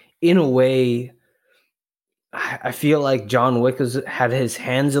 and in a way, I feel like John Wick had his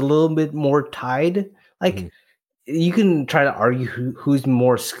hands a little bit more tied. Like Mhm. you can try to argue who's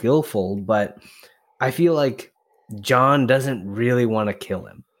more skillful, but I feel like John doesn't really want to kill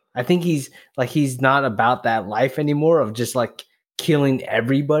him. I think he's not about that life anymore of just like killing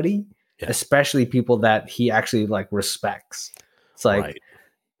everybody, Yeah. especially people that he actually like respects. It's like, Right.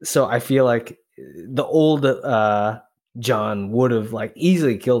 so I feel like the old John would have like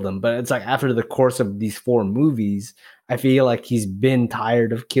easily killed him, but it's like after the course of these 4 movies, I feel like he's been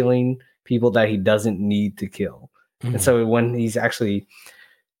tired of killing people that he doesn't need to kill. And so when he's actually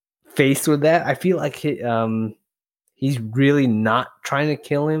faced with that, I feel like he's really not trying to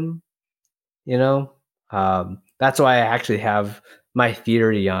kill him, you know? That's why I actually have my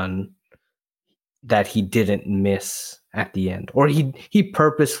theory on that he didn't miss at the end, or he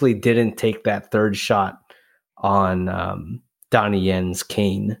purposely didn't take that third shot on Donnie Yen's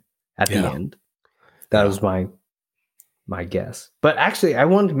cane at the Yeah. end. That Yeah. was my guess. But actually, I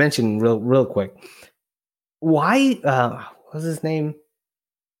wanted to mention real quick, why what's his name?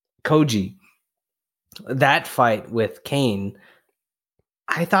 Koji. That fight with Kane,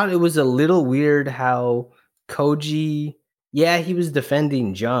 I thought it was a little weird how Koji, yeah, he was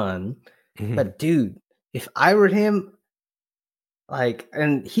defending John, but dude, if I were him, like,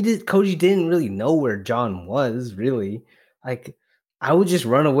 and Koji didn't really know where John was, really. Like, I would just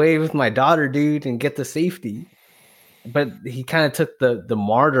run away with my daughter, dude, and get to safety. But he kind of took the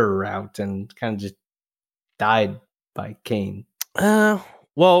martyr route and kind of just died by Kane.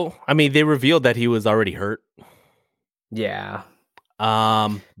 Well, I mean, they revealed that he was already hurt. Yeah.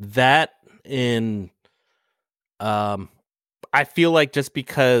 That in I feel like just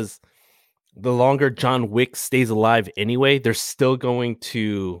because the longer John Wick stays alive anyway, they're still going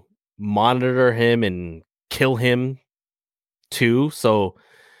to monitor him and kill him too. So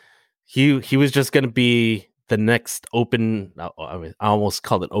he was just going to be the next open. I almost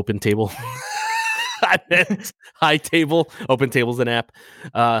called it open table. I meant high table. Open table's an app.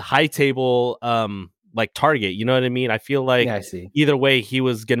 High table, like target. You know what I mean? I feel like Yeah, I see. either way, he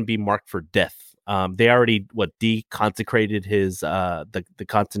was going to be marked for death. They already deconsecrated his the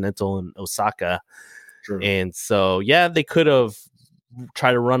Continental in Osaka. True. And so, yeah, they could have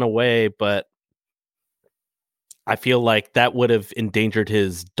tried to run away, but I feel like that would have endangered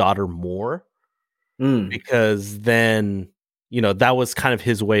his daughter more because then, that was kind of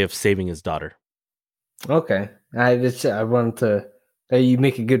his way of saving his daughter. Okay. I wanted to, you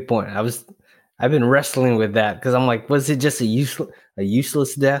make a good point. I've been wrestling with that because I'm like, was it just a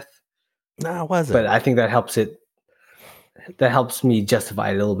useless death? No, it wasn't. But I think that helps me justify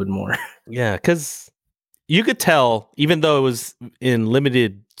it a little bit more. Yeah, because you could tell, even though it was in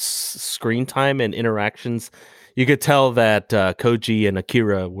limited screen time and interactions, you could tell that Koji and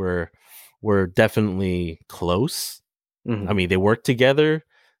Akira were definitely close. Mm-hmm. I mean, they worked together.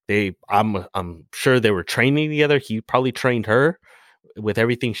 I'm sure they were training together. He probably trained her with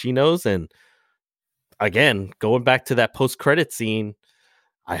everything she knows. And again, going back to that post-credit scene,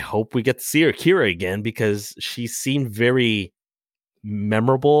 I hope we get to see Akira again because she seemed very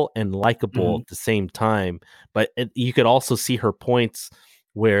memorable and likable at the same time. But you could also see her points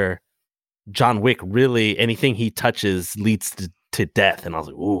where John Wick really, anything he touches leads to death. And I was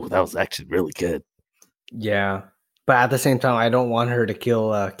like, ooh, that was actually really good. Yeah. But at the same time, I don't want her to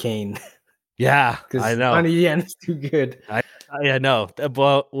kill Kane. Yeah, I know. Donnie Yen is too good. I know.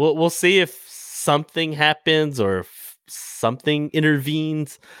 Well, we'll see if something happens or if something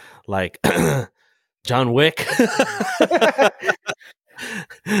intervenes, like John Wick.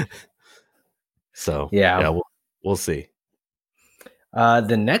 So yeah, we'll see.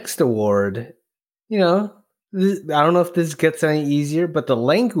 The next award, I don't know if this gets any easier, but the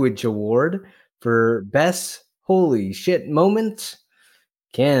language award for best holy shit moment.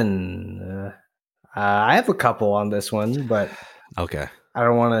 Ken, I have a couple on this one, but okay, I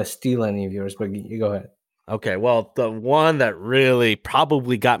don't want to steal any of yours, but you go ahead. Okay, well, the one that really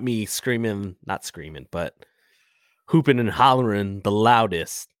probably got me not screaming, but hooping and hollering the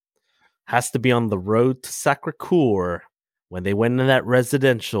loudest has to be on the road to Sacré-Cœur when they went in that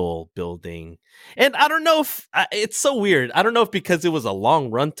residential building. And I don't know if it's so weird. I don't know if because it was a long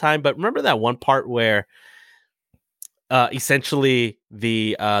run time, but remember that one part where essentially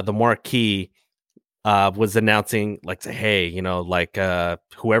the marquee was announcing like, hey,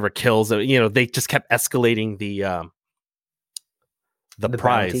 whoever kills, they just kept escalating the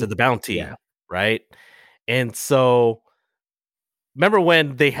prize bounty. of the bounty, right? And so remember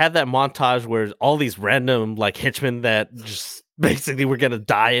when they had that montage where all these random like henchmen that just basically were gonna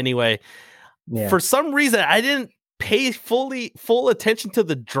die anyway. Yeah. For some reason, I didn't pay full attention to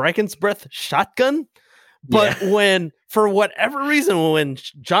the Dragon's Breath shotgun, But Yeah. when, for whatever reason, when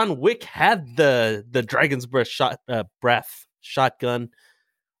John Wick had the dragon's breath shotgun,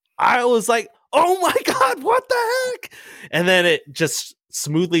 I was like, "Oh my god, what the heck!" And then it just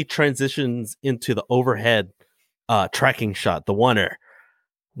smoothly transitions into the overhead tracking shot, the oneer.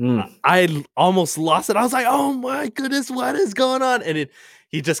 Mm. I almost lost it. I was like, "Oh my goodness, what is going on?" And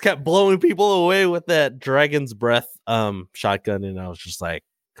he just kept blowing people away with that dragon's breath shotgun, and I was just like,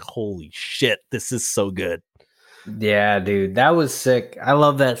 "Holy shit, this is so good." Yeah, dude, that was sick. I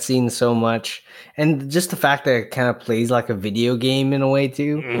love that scene so much. And just the fact that it kind of plays like a video game in a way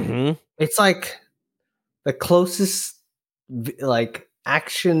too. Mm-hmm. It's like the closest like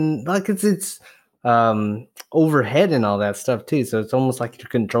action, like it's overhead and all that stuff too. So it's almost like you're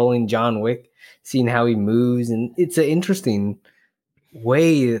controlling John Wick, seeing how he moves, and it's an interesting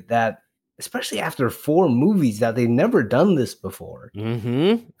way that, especially after 4 movies, that they've never done this before,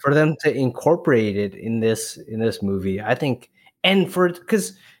 Mm-hmm. for them to incorporate it in this movie, I think. And for,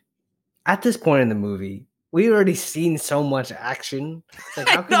 because at this point in the movie, we already seen so much action. It's like,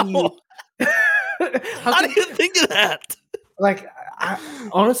 I how can know. you how How can do you think of that? like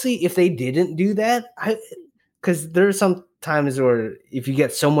honestly, if they didn't do that, because there's some times where if you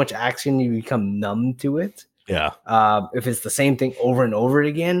get so much action, you become numb to it. Yeah. If it's the same thing over and over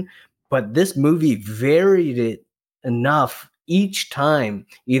again. But this movie varied it enough each time,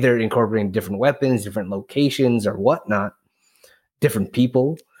 either incorporating different weapons, different locations, or whatnot, different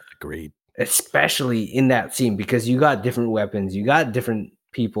people, Agreed. especially in that scene, because you got different weapons, you got different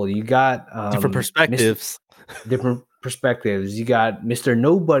people, you got Different perspectives. different perspectives, you got Mr.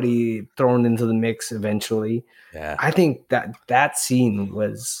 Nobody thrown into the mix eventually. Yeah. I think that scene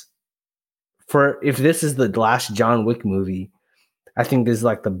was, for, if this is the last John Wick movie, I think this is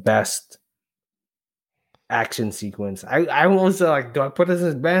like the best action sequence. I almost said, like, do I put this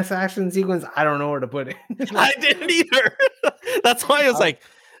as best action sequence? I don't know where to put it. I didn't either. That's why I was like,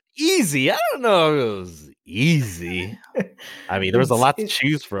 easy. I don't know if it was easy. I mean, there was a lot to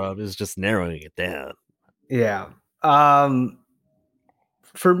choose from. It's just narrowing it down. Yeah. For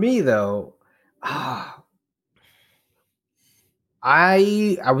me though, I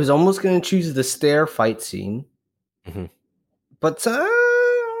was almost gonna choose the stair fight scene, Mm-hmm. but I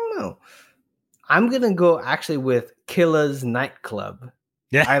don't know. I'm gonna go actually with Killa's nightclub.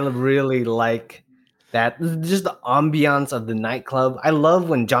 Yeah. I really like that. Just the ambiance of the nightclub. I love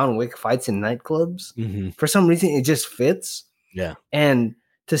when John Wick fights in nightclubs. Mm-hmm. For some reason, it just fits. Yeah. And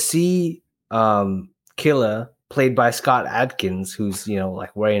to see Killa, played by Scott Adkins, who's,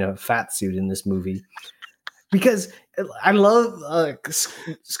 like wearing a fat suit in this movie, because I love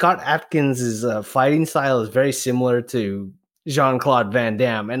Scott Adkins' fighting style is very similar to Jean-Claude Van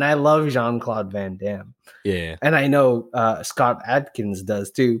Damme, and I love Jean-Claude Van Damme. Yeah. And I know Scott Adkins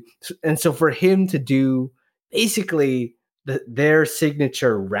does too. And so for him to do basically their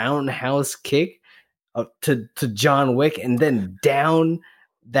signature roundhouse kick to John Wick and then down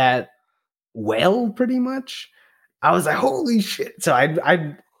that well, pretty much, I was like, holy shit. So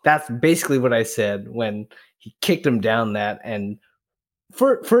I that's basically what I said when he kicked him down that. And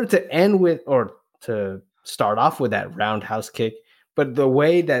for it to end with, or to start off with, that roundhouse kick, but the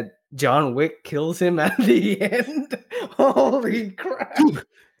way that John Wick kills him at the end, holy crap.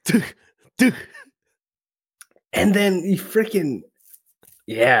 And then he freaking,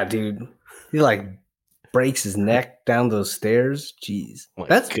 yeah, dude, he like breaks his neck down those stairs. Jeez.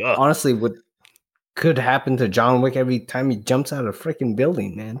 That's God. honestly what could happen to John Wick every time he jumps out of a freaking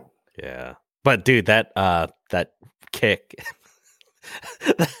building, man. Yeah. But dude, that kick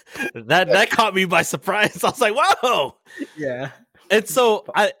that caught me by surprise. I was like, whoa. Yeah. And so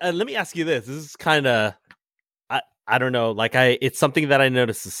let me ask you this. This is kind of, I don't know, like it's something that I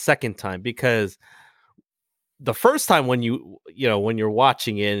noticed the second time, because the first time when when you're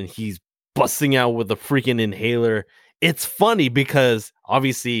watching it and he's busting out with a freaking inhaler, it's funny because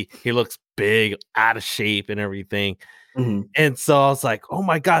obviously he looks big, out of shape and everything. Mm-hmm. And so I was like, oh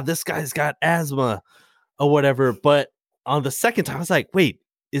my God, this guy's got asthma or whatever. But on the second time, I was like, wait,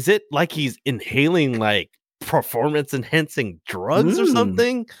 is it like he's inhaling like performance enhancing drugs or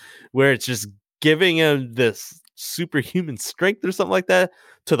something, where it's just giving him this superhuman strength or something like that,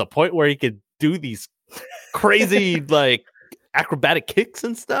 to the point where he could do these crazy like acrobatic kicks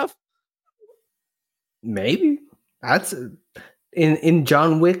and stuff? Maybe that's in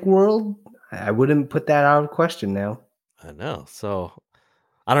John Wick world. I wouldn't put that out of question now. I know. So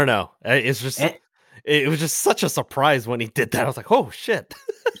I don't know. It's just, And, it was just such a surprise when he did that. I was like, oh shit.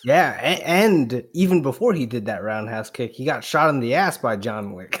 yeah, and even before he did that roundhouse kick, he got shot in the ass by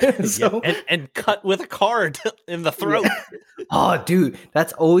John Wick. So, yeah, and cut with a card in the throat. Yeah. Oh, dude,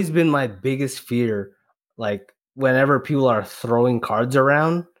 that's always been my biggest fear. like whenever people are throwing cards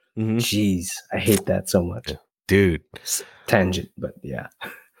around. Mhm. Jeez, I hate that so much. Dude. Tangent, but yeah.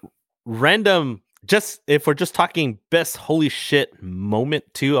 Random, just if we're just talking best holy shit moment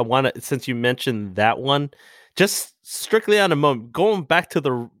too, I want to, since you mentioned that one, just strictly on a moment, going back to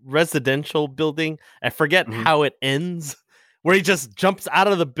the residential building, I forget how it ends, where he just jumps out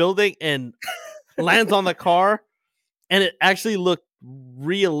of the building and lands on the car, and it actually looked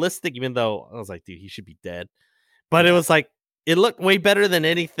realistic, even though I was like, dude, he should be dead. But it was like, it looked way better than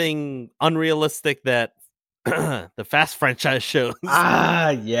anything unrealistic that the Fast franchise shows.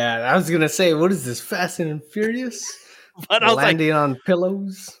 Yeah. I was gonna say, what is this, Fast and Furious? But I was like, landing on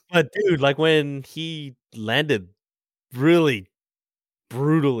pillows. but dude, like when he landed really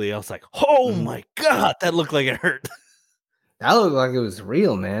brutally, I was like, oh my god, that looked like it hurt. That looked like it was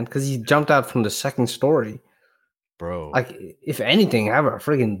real, man, because he jumped out from the second story. Bro. Like, if anything, have a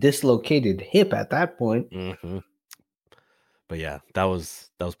freaking dislocated hip at that point. Mm-hmm. But yeah, that was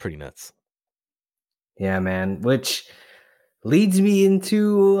pretty nuts. Yeah, man. Which leads me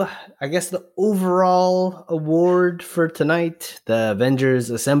into, I guess, the overall award for tonight, the Avengers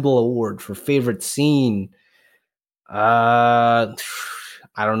Assemble Award for favorite scene. I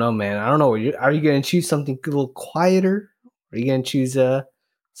don't know, man. I don't know. Are you going to choose something a little quieter? Are you going to choose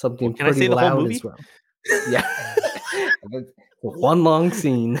something Can I pretty say the whole loud movie? as well? Yeah. One long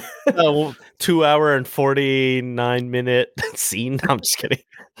scene. 2 hour and 49-minute scene. I'm just kidding.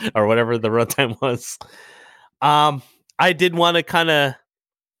 Or whatever the runtime was. I did kind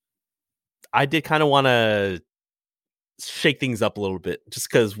of want to shake things up a little bit, just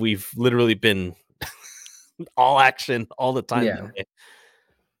because we've literally been all action all the time. Yeah.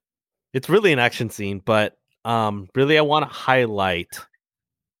 It's really an action scene, but really I want to highlight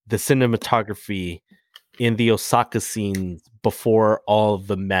the cinematography in the Osaka scenes before all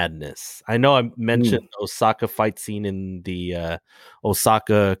the madness. I know I mentioned Osaka fight scene in the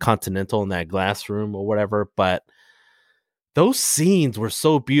Osaka Continental in that glass room or whatever, but those scenes were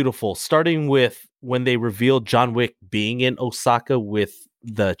so beautiful, starting with when they revealed John Wick being in Osaka with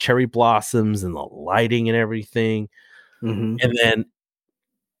the cherry blossoms and the lighting and everything. Mm-hmm. And then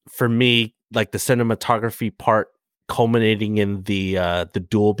for me, like the cinematography part culminating in the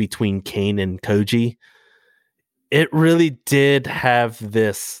duel between Kane and Koji, it really did have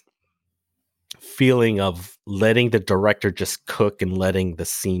this feeling of letting the director just cook and letting the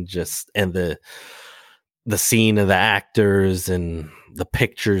scene just, and the scene of the actors and the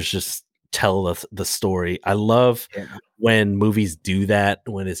pictures just tell the story. I love when movies do that,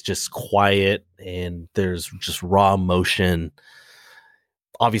 when it's just quiet and there's just raw emotion.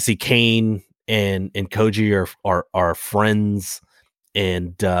 Obviously Kane and Koji are friends,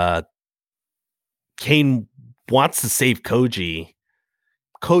 and Kane wants to save Koji.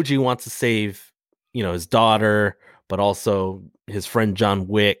 Koji wants to save, his daughter, but also his friend John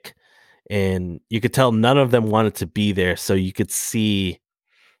Wick. And you could tell none of them wanted to be there. So you could see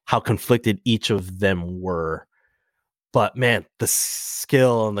how conflicted each of them were. But man, the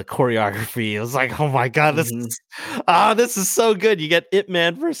skill and the choreography, it was like, oh my god, this is so good. You get Ip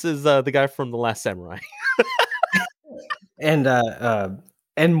Man versus the guy from The Last Samurai.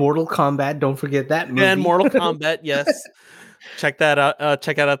 And Mortal Kombat, don't forget that movie. And Mortal Kombat, yes. Check that out.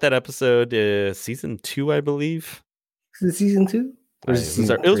 Check out that episode, season 2, I believe. Is it season 2? It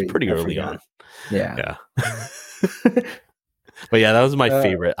was pretty early on. Yeah. But yeah, that was my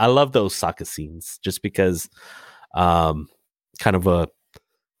favorite. I love those Osaka scenes just because kind of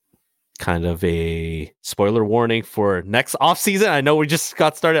a spoiler warning for next off season. I know we just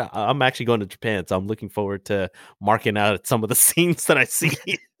got started. I'm actually going to Japan, so I'm looking forward to marking out some of the scenes that I see.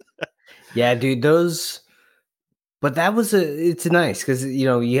 Yeah, dude, those. But it's nice because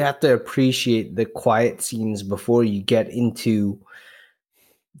you have to appreciate the quiet scenes before you get into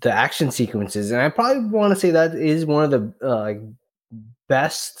the action sequences, and I probably want to say that is one of the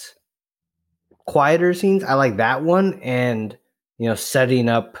best quieter scenes. I like that one, and setting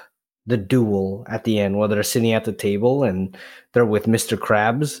up the duel at the end, where they're sitting at the table and they're with Mr.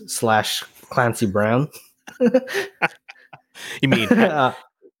 Krabs / Clancy Brown. You mean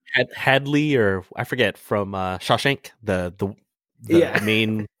Hadley, or I forget, from Shawshank, the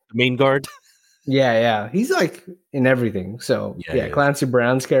main guard. Yeah, he's like in everything. So Clancy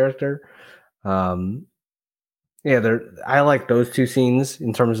Brown's character. I like those two scenes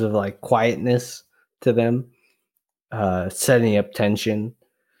in terms of like quietness to them, setting up tension.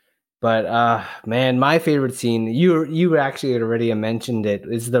 But man, my favorite scene, you actually already mentioned it,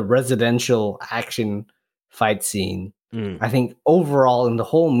 is the residential action fight scene. I think overall in the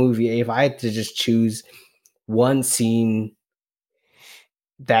whole movie, if I had to just choose one scene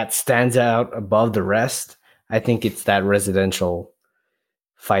that stands out above the rest, I think it's that residential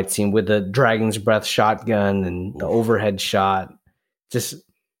fight scene with the dragon's breath shotgun and the Oof. overhead shot. Just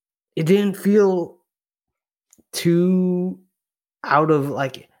it didn't feel too out of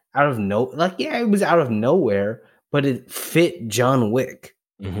no like yeah, it was out of nowhere, but it fit John Wick.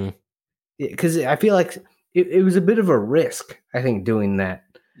 Mm-hmm. Because I feel like it was a bit of a risk, I think, doing that.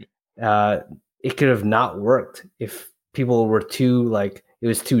 Uh, it could have not worked if people were too like it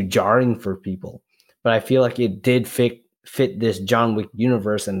was too jarring for people. But I feel like it did fit this John Wick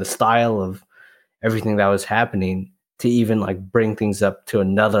universe and the style of everything that was happening to even like bring things up to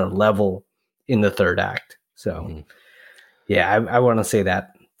another level in the third act. So Mm-hmm. yeah, I want to say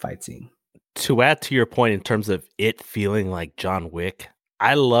that fight scene. To add to your point in terms of it feeling like John Wick,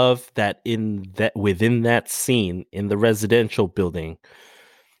 I love that within that scene in the residential building,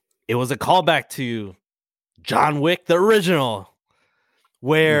 it was a callback to John Wick the original,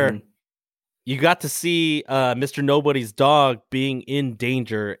 where Mm-hmm. you got to see Mr. Nobody's dog being in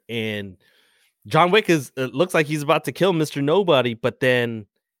danger, and John Wick it looks like he's about to kill Mr. Nobody, but then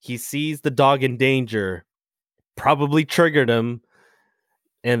he sees the dog in danger, probably triggered him,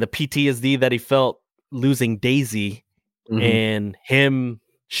 and the PTSD that he felt losing Daisy Mm-hmm. and him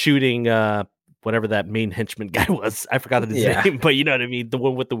shooting whatever that main henchman guy was. I forgot his Yeah, name, but you know what I mean, the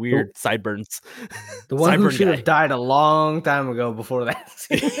one with the the, weird sideburns. the one who Sideburn should have guy. died a long time ago before that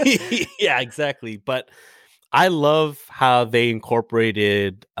scene. Yeah, exactly. But I love how they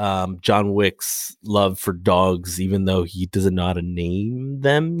incorporated John Wick's love for dogs, even though he doesn't know how to name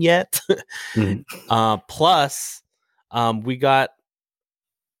them yet. Mhm. Plus, we got,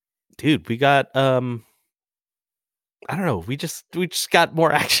 we got I don't know. We just got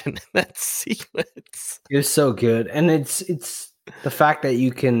more action in that sequence. It was so good, and it's the fact that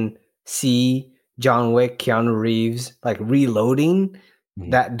you can see John Wick, Keanu Reeves, like reloading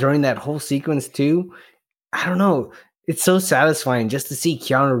that during that whole sequence too. I don't know. It's so satisfying just to see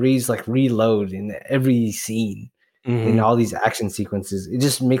Keanu Reeves like reload in every scene in Mm-hmm. all these action sequences. It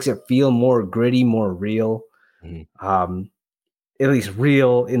just makes it feel more gritty, more real. Mm-hmm. Um, at least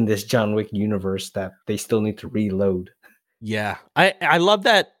real in this John Wick universe that they still need to reload. Yeah, I love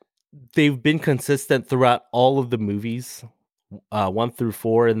that they've been consistent throughout all of the movies, 1 through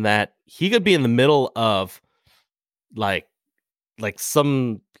 4, in that he could be in the middle of like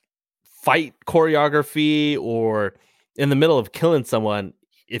some fight choreography or in the middle of killing someone.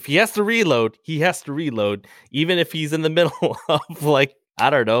 If he has to reload, he has to reload, even if he's in the middle of like, I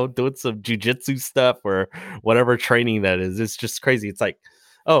don't know, doing some jujitsu stuff or whatever training that is. It's just crazy. It's like,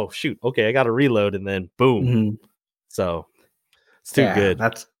 oh shoot, okay, I got to reload, and then boom. Mhm. So it's too Yeah, good.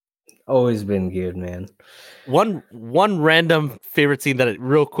 that's always been good, man. One random favorite scene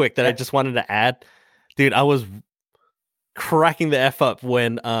real quick that I Yeah. just wanted to add, dude. I was cracking the f up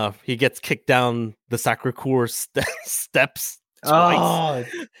when he gets kicked down the Sacre Coeur steps twice. Oh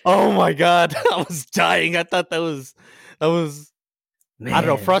Oh my god, I was dying. I thought that was I don't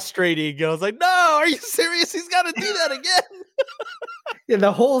know, man, frustrating. I was like, no, are you serious? He's got to do that again. yeah,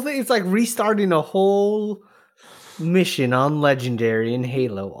 the whole thing. It's like restarting a whole mission on Legendary and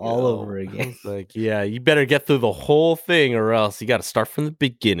Halo all over I again. was like, yeah, you better get through the whole thing, or else you got to start from the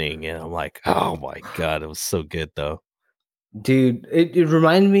beginning. And I'm like, oh my god, it was so good though. Dude, it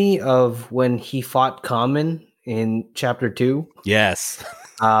reminded me of when he fought Common in chapter 2. Yes.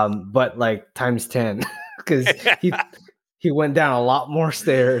 But like times 10 because he went down a lot more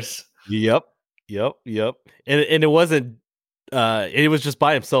stairs. Yep. Yep. And it wasn't it was just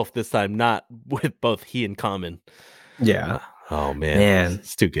by himself this time, not with both he and Common. Yeah, Oh man. man,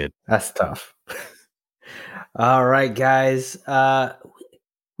 It's too good. that's tough. All right, guys.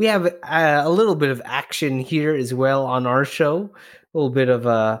 We have a little bit of action here as well on our show. A little bit of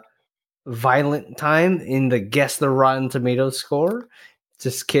a violent time in the Guess the Rotten Tomatoes score.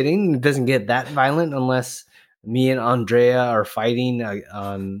 Just kidding. It doesn't get that violent unless me and Andrea are fighting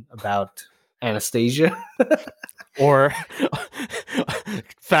on about Anastasia. Or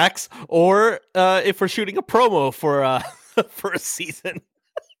facts, or if we're shooting a promo for for a season.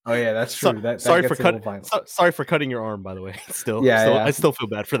 Oh yeah, that's So, true. That sorry for gets a little cutting. violent. Sorry for cutting your arm, by the way. Yeah, yeah. I still feel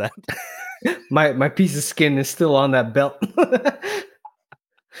bad for that. My piece of skin is still on that belt.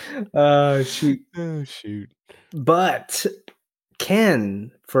 Shoot. Oh shoot. But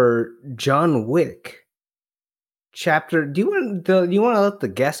Ken, for John Wick chapter, do you want to let the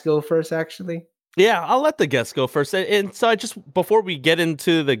guest go first? Actually, Yeah, I'll let the guest go first. And so before we get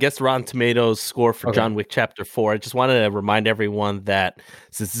into the guest Rotten Tomatoes score for okay. John Wick Chapter 4, I just wanted to remind everyone that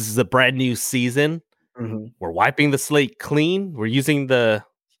since this is a brand new season, Mm-hmm. we're wiping the slate clean. We're using the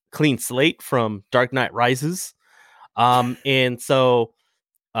clean slate from Dark Knight Rises. And so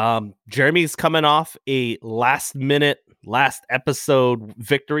Jeremy's coming off a last episode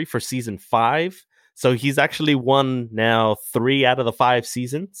victory for season 5. So he's actually won now 3 out of the 5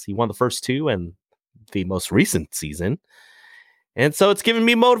 seasons. He won the first 2 and the most recent season. And so it's given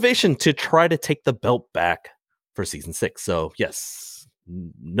me motivation to try to take the belt back for season 6. So yes,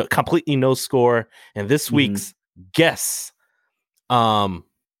 completely no score. And this week's guess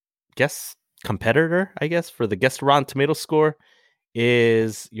competitor, I guess, for the guest Rotten Tomato score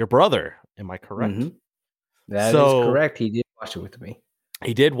is your brother. Am I correct? Mm-hmm. That is correct. He did watch it with me.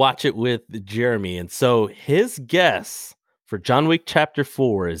 He did watch it with Jeremy. And so his guess for John Wick Chapter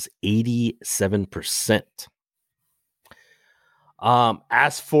 4 is 87%.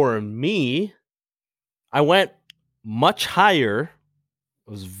 As for me, I went much higher.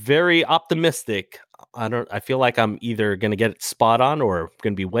 I was very optimistic. I feel like I'm either going to get it spot on or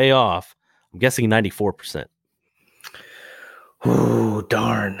going to be way off. I'm guessing 94%. Ooh,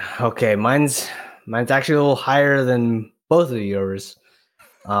 darn. Okay, mine's actually a little higher than both of yours.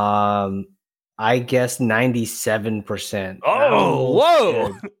 I guess 97%. Oh,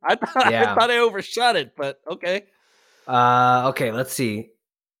 whoa! I thought I overshot it, but okay. Okay, let's see.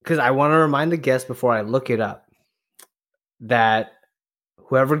 Because I want to remind the guest before I look it up that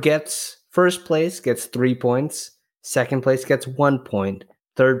whoever gets first place gets 3 points, second place gets 1 point,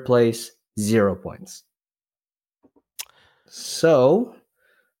 third place 0 points. So,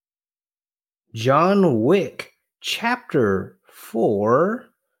 John Wick Chapter 4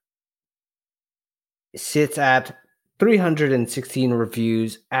 sits at 316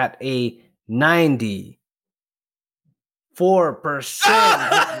 reviews at a 94%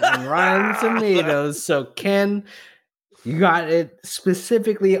 on Rotten Tomatoes. So, Ken, you got it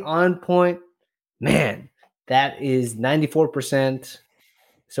specifically on point. Man, that is 94%.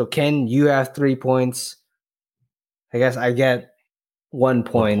 So, Ken, you have 3 points. I guess I get 1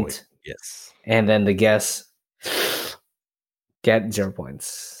 point. Yes. And then the guests get 0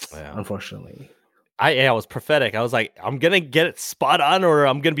 points, unfortunately. I was prophetic. I was like, I'm going to get it spot on or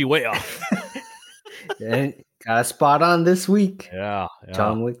I'm going to be way off. And got a spot on this week. Yeah.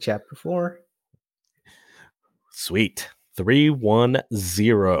 John Wick Chapter 4. Sweet.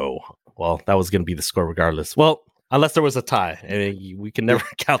 3-1-0. Well, that was going to be the score regardless. Well, unless there was a tie. And we can never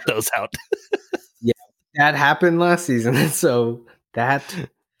count those out. Yeah, that happened last season. So that...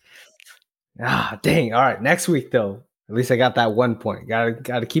 dang. All right. Next week, though. At least I got that 1 point. Got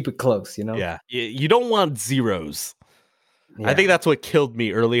to keep it close, you know? Yeah. You don't want zeros. Yeah. I think that's what killed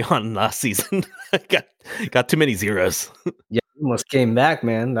me early on last season. I got too many zeros. Yeah, almost came back,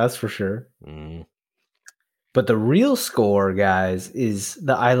 man. That's for sure. But the real score, guys, is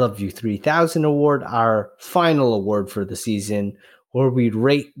the I Love You 3000 award, our final award for the season, where we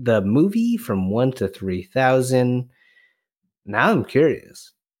rate the movie from 1 to 3,000. Now I'm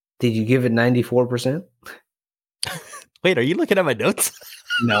curious. Did you give it 94%? Wait, are you looking at my notes?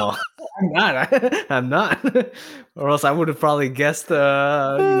 No, I'm not. I'm not. Or else I would have probably guessed,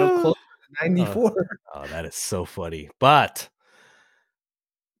 close to 94. Oh, that is so funny. But,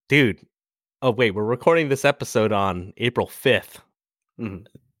 dude, oh, wait, we're recording this episode on April 5th. Mm-hmm.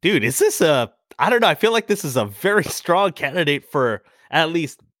 Dude, is this I don't know. I feel like this is a very strong candidate for at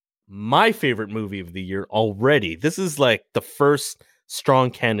least my favorite movie of the year already. This is like the first strong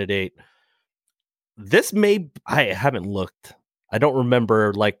candidate. I haven't looked. I don't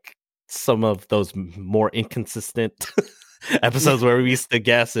remember like some of those more inconsistent episodes where we used to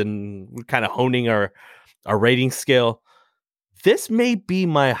guess and we're kind of honing our rating scale. This may be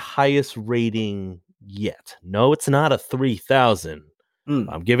my highest rating yet. No, it's not a 3,000.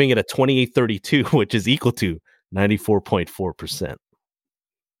 I'm giving it a 2832, which is equal to 94.4%.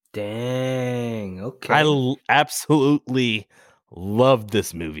 Dang. Okay. I absolutely loved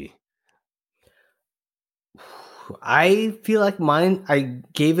this movie. I feel like mine, I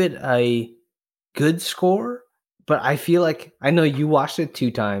gave it a good score, but I feel like, I know you watched it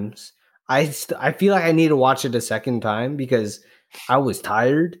 2 times. I feel like I need to watch it a second time because I was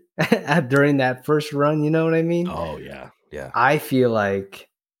tired during that first run. You know what I mean? Oh, yeah. Yeah. I feel like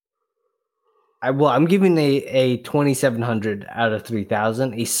I'm giving a 2,700 out of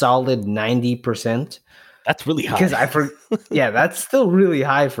 3,000, a solid 90%. That's really high. Because that's still really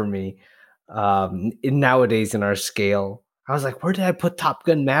high for me. Nowadays in our scale, I was like, where did I put Top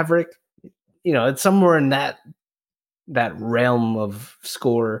Gun Maverick? It's somewhere in that realm of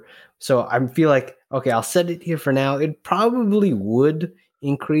score. So I feel like, okay, I'll set it here for now. It probably would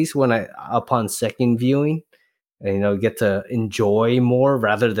increase upon second viewing, and get to enjoy more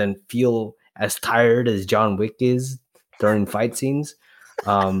rather than feel as tired as John Wick is during fight scenes.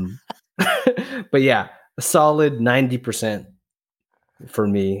 But yeah, a solid 90%. for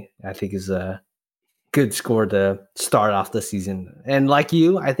me. I think is a good score to start off the season. And like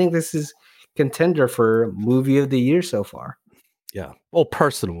you, I think this is contender for movie of the year so far. Yeah. Well,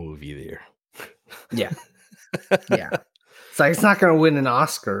 personal movie there. Yeah. Yeah. It's like it's not going to win an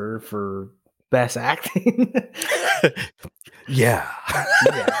Oscar for best acting. Yeah.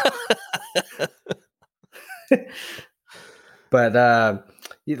 Yeah. But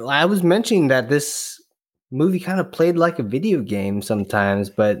I was mentioning that this movie kind of played like a video game sometimes,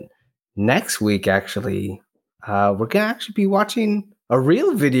 but next week actually we're gonna actually be watching a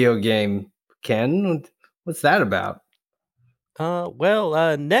real video game. Ken, what's that about?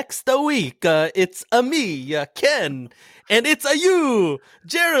 Well, next week, it's a me, Ken, and it's a you,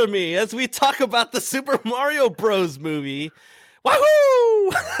 Jeremy, as we talk about the Super Mario Bros. Movie.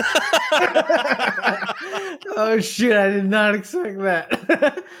 Wahoo! Oh shit, I did not expect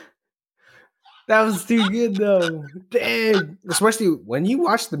that. That was too good though. Dang. Especially when you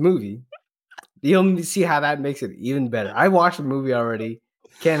watch the movie, you'll see how that makes it even better. I watched the movie already.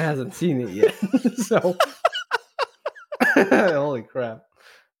 Ken hasn't seen it yet. So holy crap.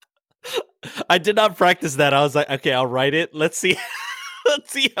 I did not practice that. I was like, okay, I'll write it. Let's see.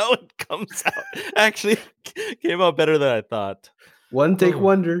 Let's see how it comes out. Actually, came out better than I thought. One take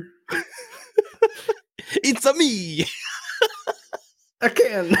wonder. It's a me. I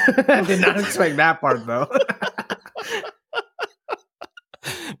can. I did not expect that part though.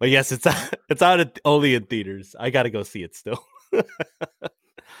 But yes, it's out only in theaters. I gotta go see it still.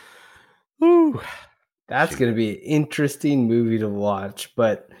 Whew. That's going to be an interesting movie to watch.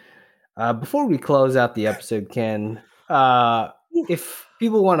 But before we close out the episode, Ken, if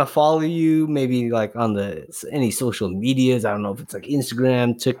people want to follow you, maybe like on any social medias, I don't know if it's like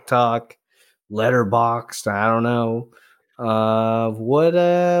Instagram, TikTok, Letterboxd, I don't know. What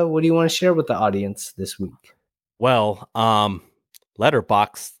do you want to share with the audience this week? Well,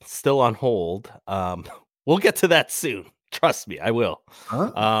 Letterbox still on hold. We'll get to that soon. Trust me, I will.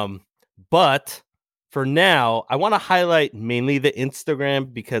 Huh? But for now, I want to highlight mainly the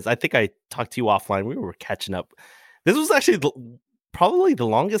Instagram because I think I talked to you offline. We were catching up. This was actually probably the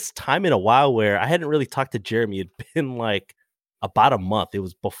longest time in a while where I hadn't really talked to Jeremy. It'd been like about a month. It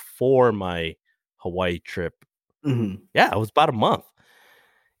was before my Hawaii trip. Mm-hmm. Yeah, it was about a month.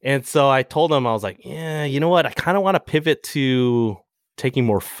 And so I told him, I was like, yeah, you know what? I kind of want to pivot to taking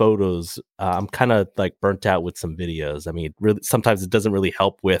more photos. I'm kind of like burnt out with some videos. I mean, really, sometimes it doesn't really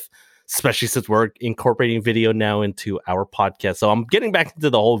help with, especially since we're incorporating video now into our podcast. So I'm getting back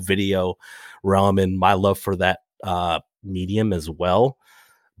into the whole video realm and my love for that medium as well.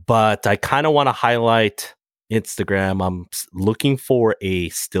 But I kind of want to highlight Instagram. I'm looking for a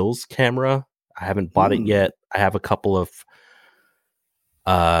stills camera. I haven't bought it yet. I have a couple of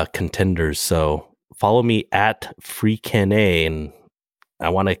contenders. So follow me at FreeKenA, and I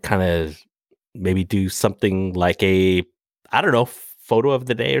want to kind of maybe do something like I don't know, photo of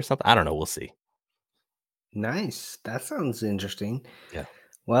the day or something. I don't know. We'll see. Nice. That sounds interesting. Yeah.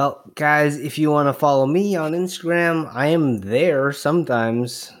 Well, guys, if you want to follow me on Instagram, I am there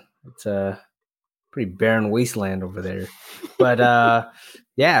sometimes. It's a pretty barren wasteland over there. But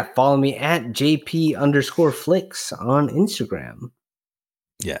yeah, follow me at JP_flicks on Instagram.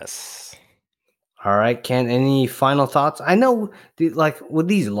 Yes. All right, Ken, any final thoughts? I know, like, with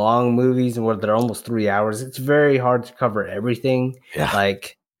these long movies and where they're almost 3 hours, it's very hard to cover everything. Yeah.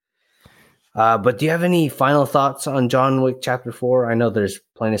 Like, but do you have any final thoughts on John Wick Chapter 4? I know there's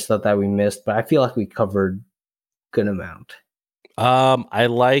plenty of stuff that we missed, but I feel like we covered good amount. I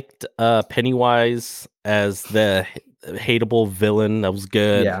liked Pennywise as the hateable villain. That was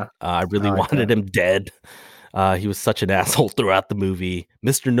good. Yeah, I really I like wanted that. him dead. He was such an asshole throughout the movie.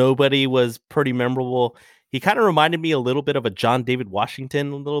 Mr. Nobody was pretty memorable. He kind of reminded me a little bit of a John David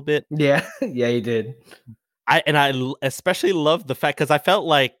Washington, a little bit. Yeah, yeah, he did. I especially loved the fact because I felt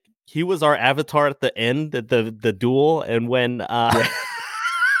like he was our avatar at the end, the duel, and when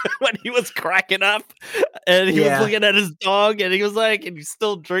when he was cracking up and he was looking at his dog and he was like, and he's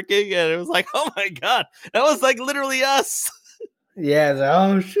still drinking, and it was like, oh my god, that was like literally us. Yeah, like,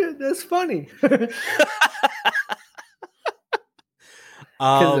 oh shit, that's funny.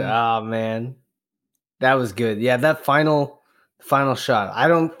 Oh man, that was good. Yeah, that final shot. I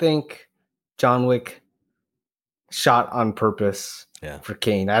don't think John Wick shot on purpose for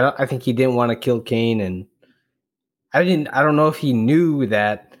Kane. I think he didn't want to kill Kane, and I don't know if he knew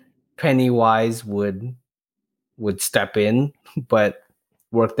that Pennywise would step in, but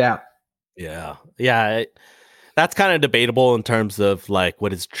worked out. Yeah. That's kind of debatable in terms of like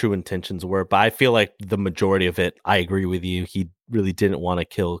what his true intentions were, but I feel like the majority of it, I agree with you. He really didn't want to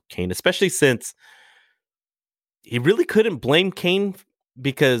kill Kane, especially since he really couldn't blame Kane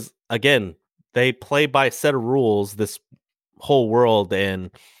because again, they play by a set of rules this whole world,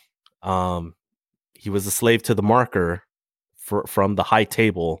 and he was a slave to the marker from the high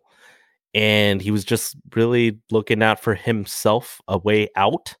table, and he was just really looking out for himself, a way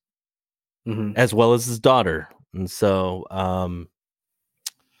out, as well as his daughter. And so, oh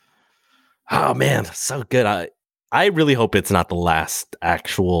man, so good. I really hope it's not the last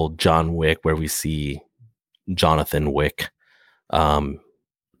actual John Wick where we see Jonathan Wick playing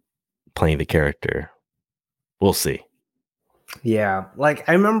the character. We'll see. Yeah, like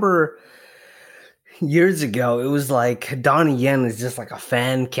I remember years ago, it was like Donnie Yen is just like a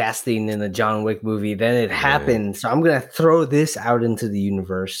fan casting in a John Wick movie. Then it happened. So I'm gonna throw this out into the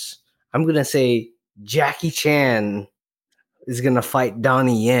universe. I'm gonna say Jackie Chan is gonna fight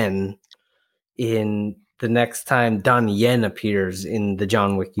Donnie Yen in the next time Donnie Yen appears in the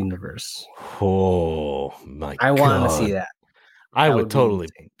John Wick universe. Oh my I god! want to see that. I That would totally.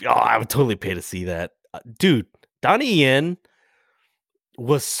 I would totally pay to see that, dude. Donnie Yen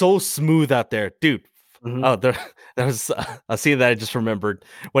was so smooth out there, dude. Oh, there was a scene that I just remembered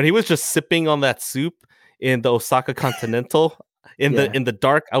when he was just sipping on that soup in the Osaka Continental in the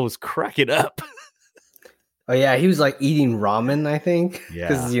dark. I was cracking up. Oh yeah, he was like eating ramen, I think. Yeah,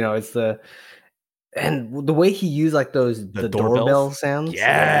 because it's the way he used like the doorbell sounds.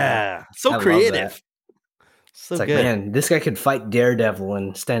 Yeah, so I creative. So it's like, good. man, this guy could fight Daredevil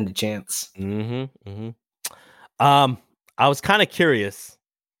and stand a chance. I was kind of curious.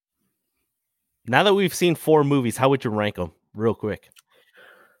 Now that we've seen 4 movies, how would you rank them, real quick?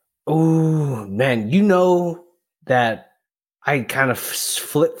 Oh man, you know that I kind of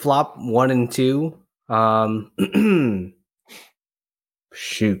flip flop 1 and 2.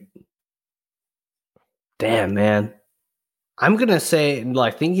 Shoot, damn man, I'm gonna say,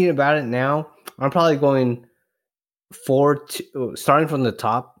 like, thinking about it now, I'm probably going 4 2, starting from the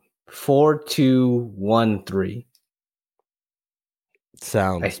top. 4 2 1 3.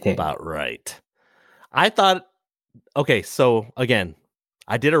 Sounds about right. I thought, okay, so again,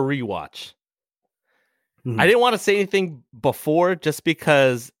 I did a rewatch. I didn't want to say anything before just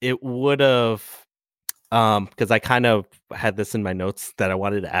because it would have, because I kind of had this in my notes that I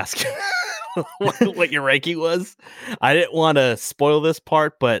wanted to ask what your ranking was. I didn't want to spoil this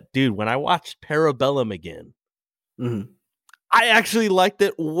part, but dude, when I watched Parabellum again, I actually liked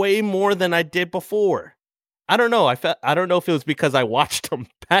it way more than I did before. I don't know. I don't know if it was because I watched them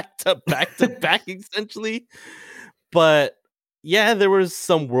back to back essentially, but yeah, there was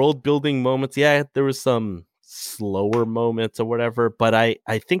some world building moments. Yeah, there was some slower moments or whatever. But I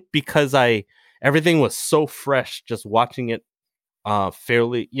think because everything was so fresh, just watching it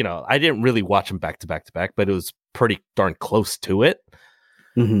fairly. I didn't really watch them back to back, but it was pretty darn close to it.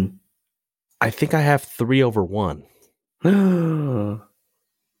 I think I have 3 over 1.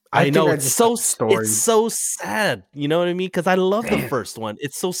 I know it's so sad. You know what I mean? Because I love the first one.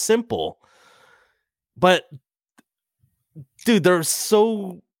 It's so simple, but dude, there's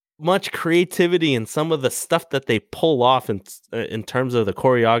so much creativity in some of the stuff that they pull off in terms of the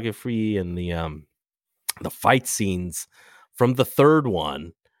choreography and the fight scenes from the third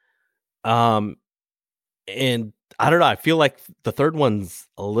one. And I don't know. I feel like the third one's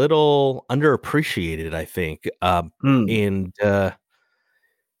a little underappreciated, I think. And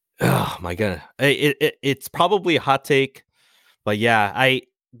oh my god, it's probably a hot take, but yeah,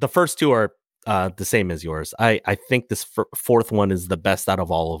 the first 2 are the same as yours. I think this fourth one is the best out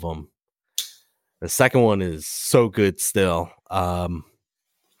of all of them. The second one is so good still.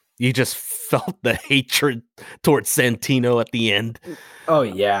 You just felt the hatred towards Santino at the end. Oh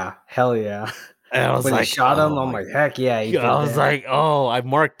yeah, hell yeah. And I was when like, he shot him, I'm like, heck yeah. I was like, oh, I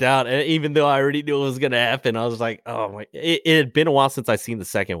marked out. And even though I already knew it was going to happen, I was like, oh my, it had been a while since I seen the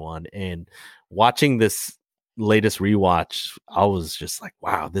second one. And watching this latest rewatch, I was just like,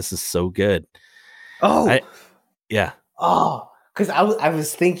 wow, this is so good. Yeah. Oh, because I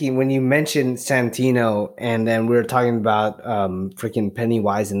was thinking when you mentioned Santino and then we were talking about freaking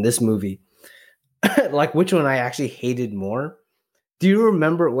Pennywise in this movie, like which one I actually hated more. Do you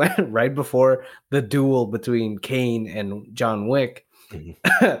remember when right before the duel between Kane and John Wick,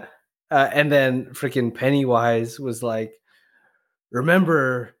 and then freaking Pennywise was like,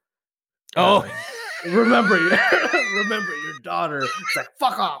 "Remember, remember your daughter." It's like,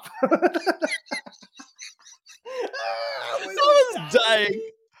 fuck off. I was dying.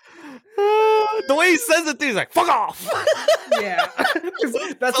 The way he says it, he's like, fuck off. Yeah.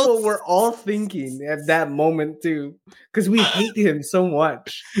 That's what we're all thinking at that moment, too. Because we hate him so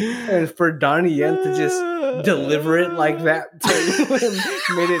much. And for Donnie Yen to just deliver it like that to him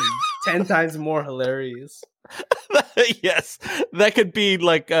made it 10 times more hilarious. Yes, that could be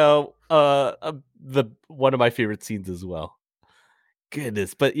like the one of my favorite scenes as well.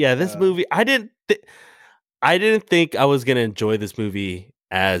 Goodness, but yeah, this movie I didn't think I was gonna enjoy this movie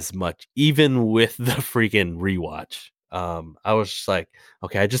as much, even with the freaking rewatch. I was just like,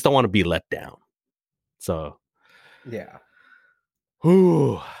 okay, I just don't want to be let down. So, yeah.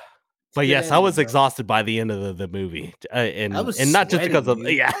 whew. But Good yes, I ending, was bro. exhausted by the end of the movie, I was and not just because sweating, of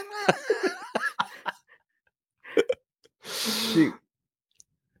dude. yeah. Shoot.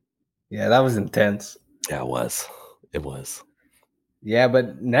 Yeah, that was intense. Yeah, it was. It was. Yeah,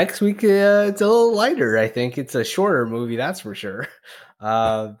 but next week it's a little lighter. I think it's a shorter movie, that's for sure.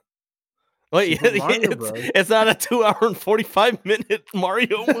 Uh, Well, yeah, Super Mario Bros. it's not a 2 hour and 45-minute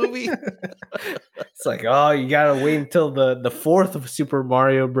Mario movie. It's like, oh, you gotta wait until the fourth of Super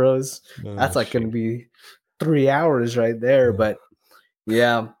Mario Bros. That's like Shoot. gonna be 3 hours right there. But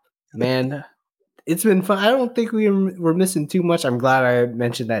yeah, man, it's been fun. I don't think we're missing too much. I'm glad I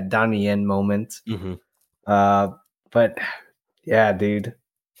mentioned that Donnie Yen moment. Mm-hmm. But yeah, dude,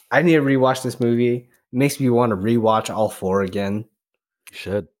 I need to rewatch this movie. It makes me want to rewatch all four again. You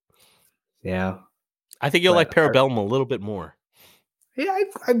should. Yeah, I think you'll but like Parabellum a little bit more. yeah,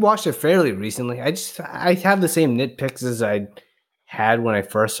 I watched it fairly recently. I have the same nitpicks as I had when I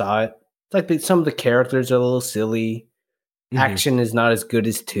first saw it. It's like some of the characters are a little silly. Mm-hmm. Action is not as good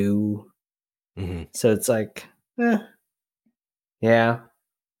as 2. Mm-hmm. So it's like, yeah.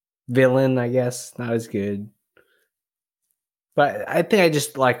 Villain, I guess, not as good. But I think I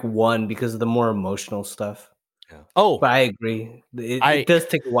just like 1 because of the more emotional stuff. Yeah. Oh, But I agree. It does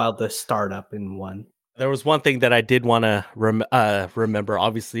take a while to start up in 1. There was one thing that I did want to remember.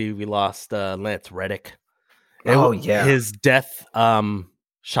 Obviously, we lost Lance Reddick. Oh, yeah. His death,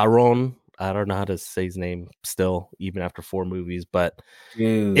 Sharon. I don't know how to say his name still, even after 4 movies, but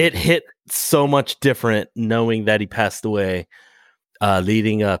Dude. it hit so much different knowing that he passed away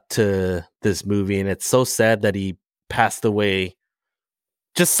leading up to this movie. And it's so sad that he passed away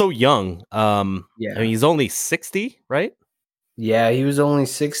just so young. Yeah. I mean, he's only 60, right? Yeah, he was only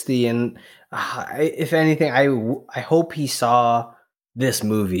 60. And if anything, I hope he saw this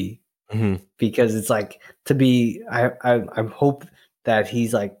movie. Mm-hmm. Because it's like I hope that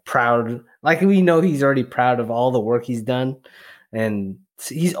he's like proud. Like we know he's already proud of all the work he's done. And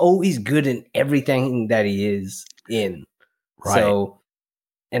he's always good in everything that he is in. Right. So,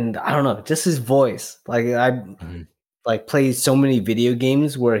 and I don't know, just his voice. Like like plays so many video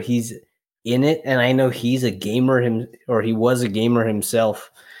games where he's in it, and I know he's a gamer or he was a gamer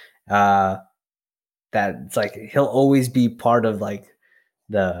himself. That it's like he'll always be part of like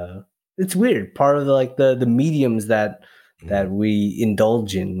it's weird, part of the mediums that we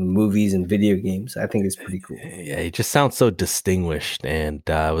indulge in, movies and video games. I think it's pretty cool. Yeah, he just sounds so distinguished, and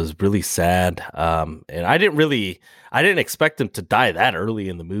it was really sad. And I didn't expect him to die that early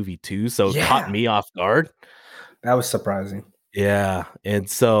in the movie too, so it caught me off guard. That was surprising. Yeah, and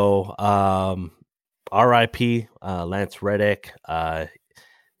so R.I.P. Lance Reddick.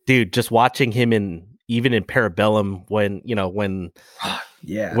 Dude, just watching him even in Parabellum when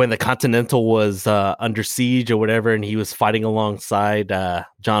when the Continental was under siege or whatever, and he was fighting alongside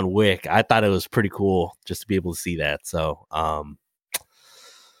John Wick, I thought it was pretty cool just to be able to see that. So,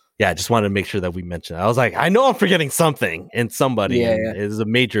 yeah, I just wanted to make sure that we mentioned it. I was like, I know I'm forgetting something and somebody, and it is a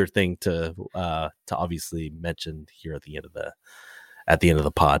major thing to obviously mention here at the end of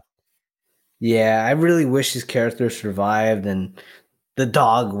the pod. Yeah, I really wish his character survived and the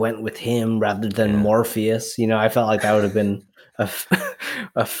dog went with him rather than Morpheus. I felt like that would have been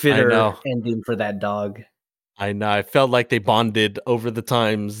a fitter ending for that dog. I know. I felt like they bonded over the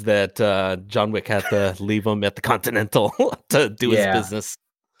times that John Wick had to leave him at the Continental to do his business.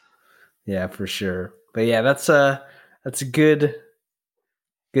 Yeah, for sure. But yeah, that's a good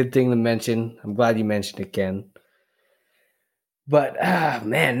thing to mention. I'm glad you mentioned it, Ken. But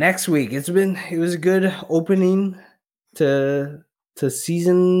man, next week it was a good opening to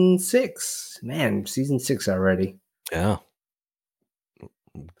season 6. Man, season 6 already. Yeah.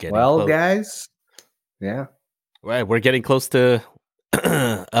 Close. Guys. Yeah. Right, we're getting close to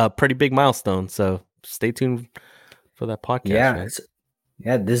a pretty big milestone, so stay tuned for that podcast. Yeah. Right?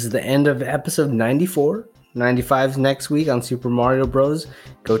 Yeah, this is the end of episode 94. 95's next week on Super Mario Bros.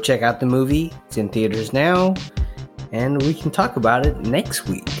 Go check out the movie. It's in theaters now. And we can talk about it next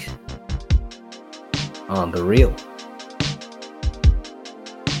week on The Real.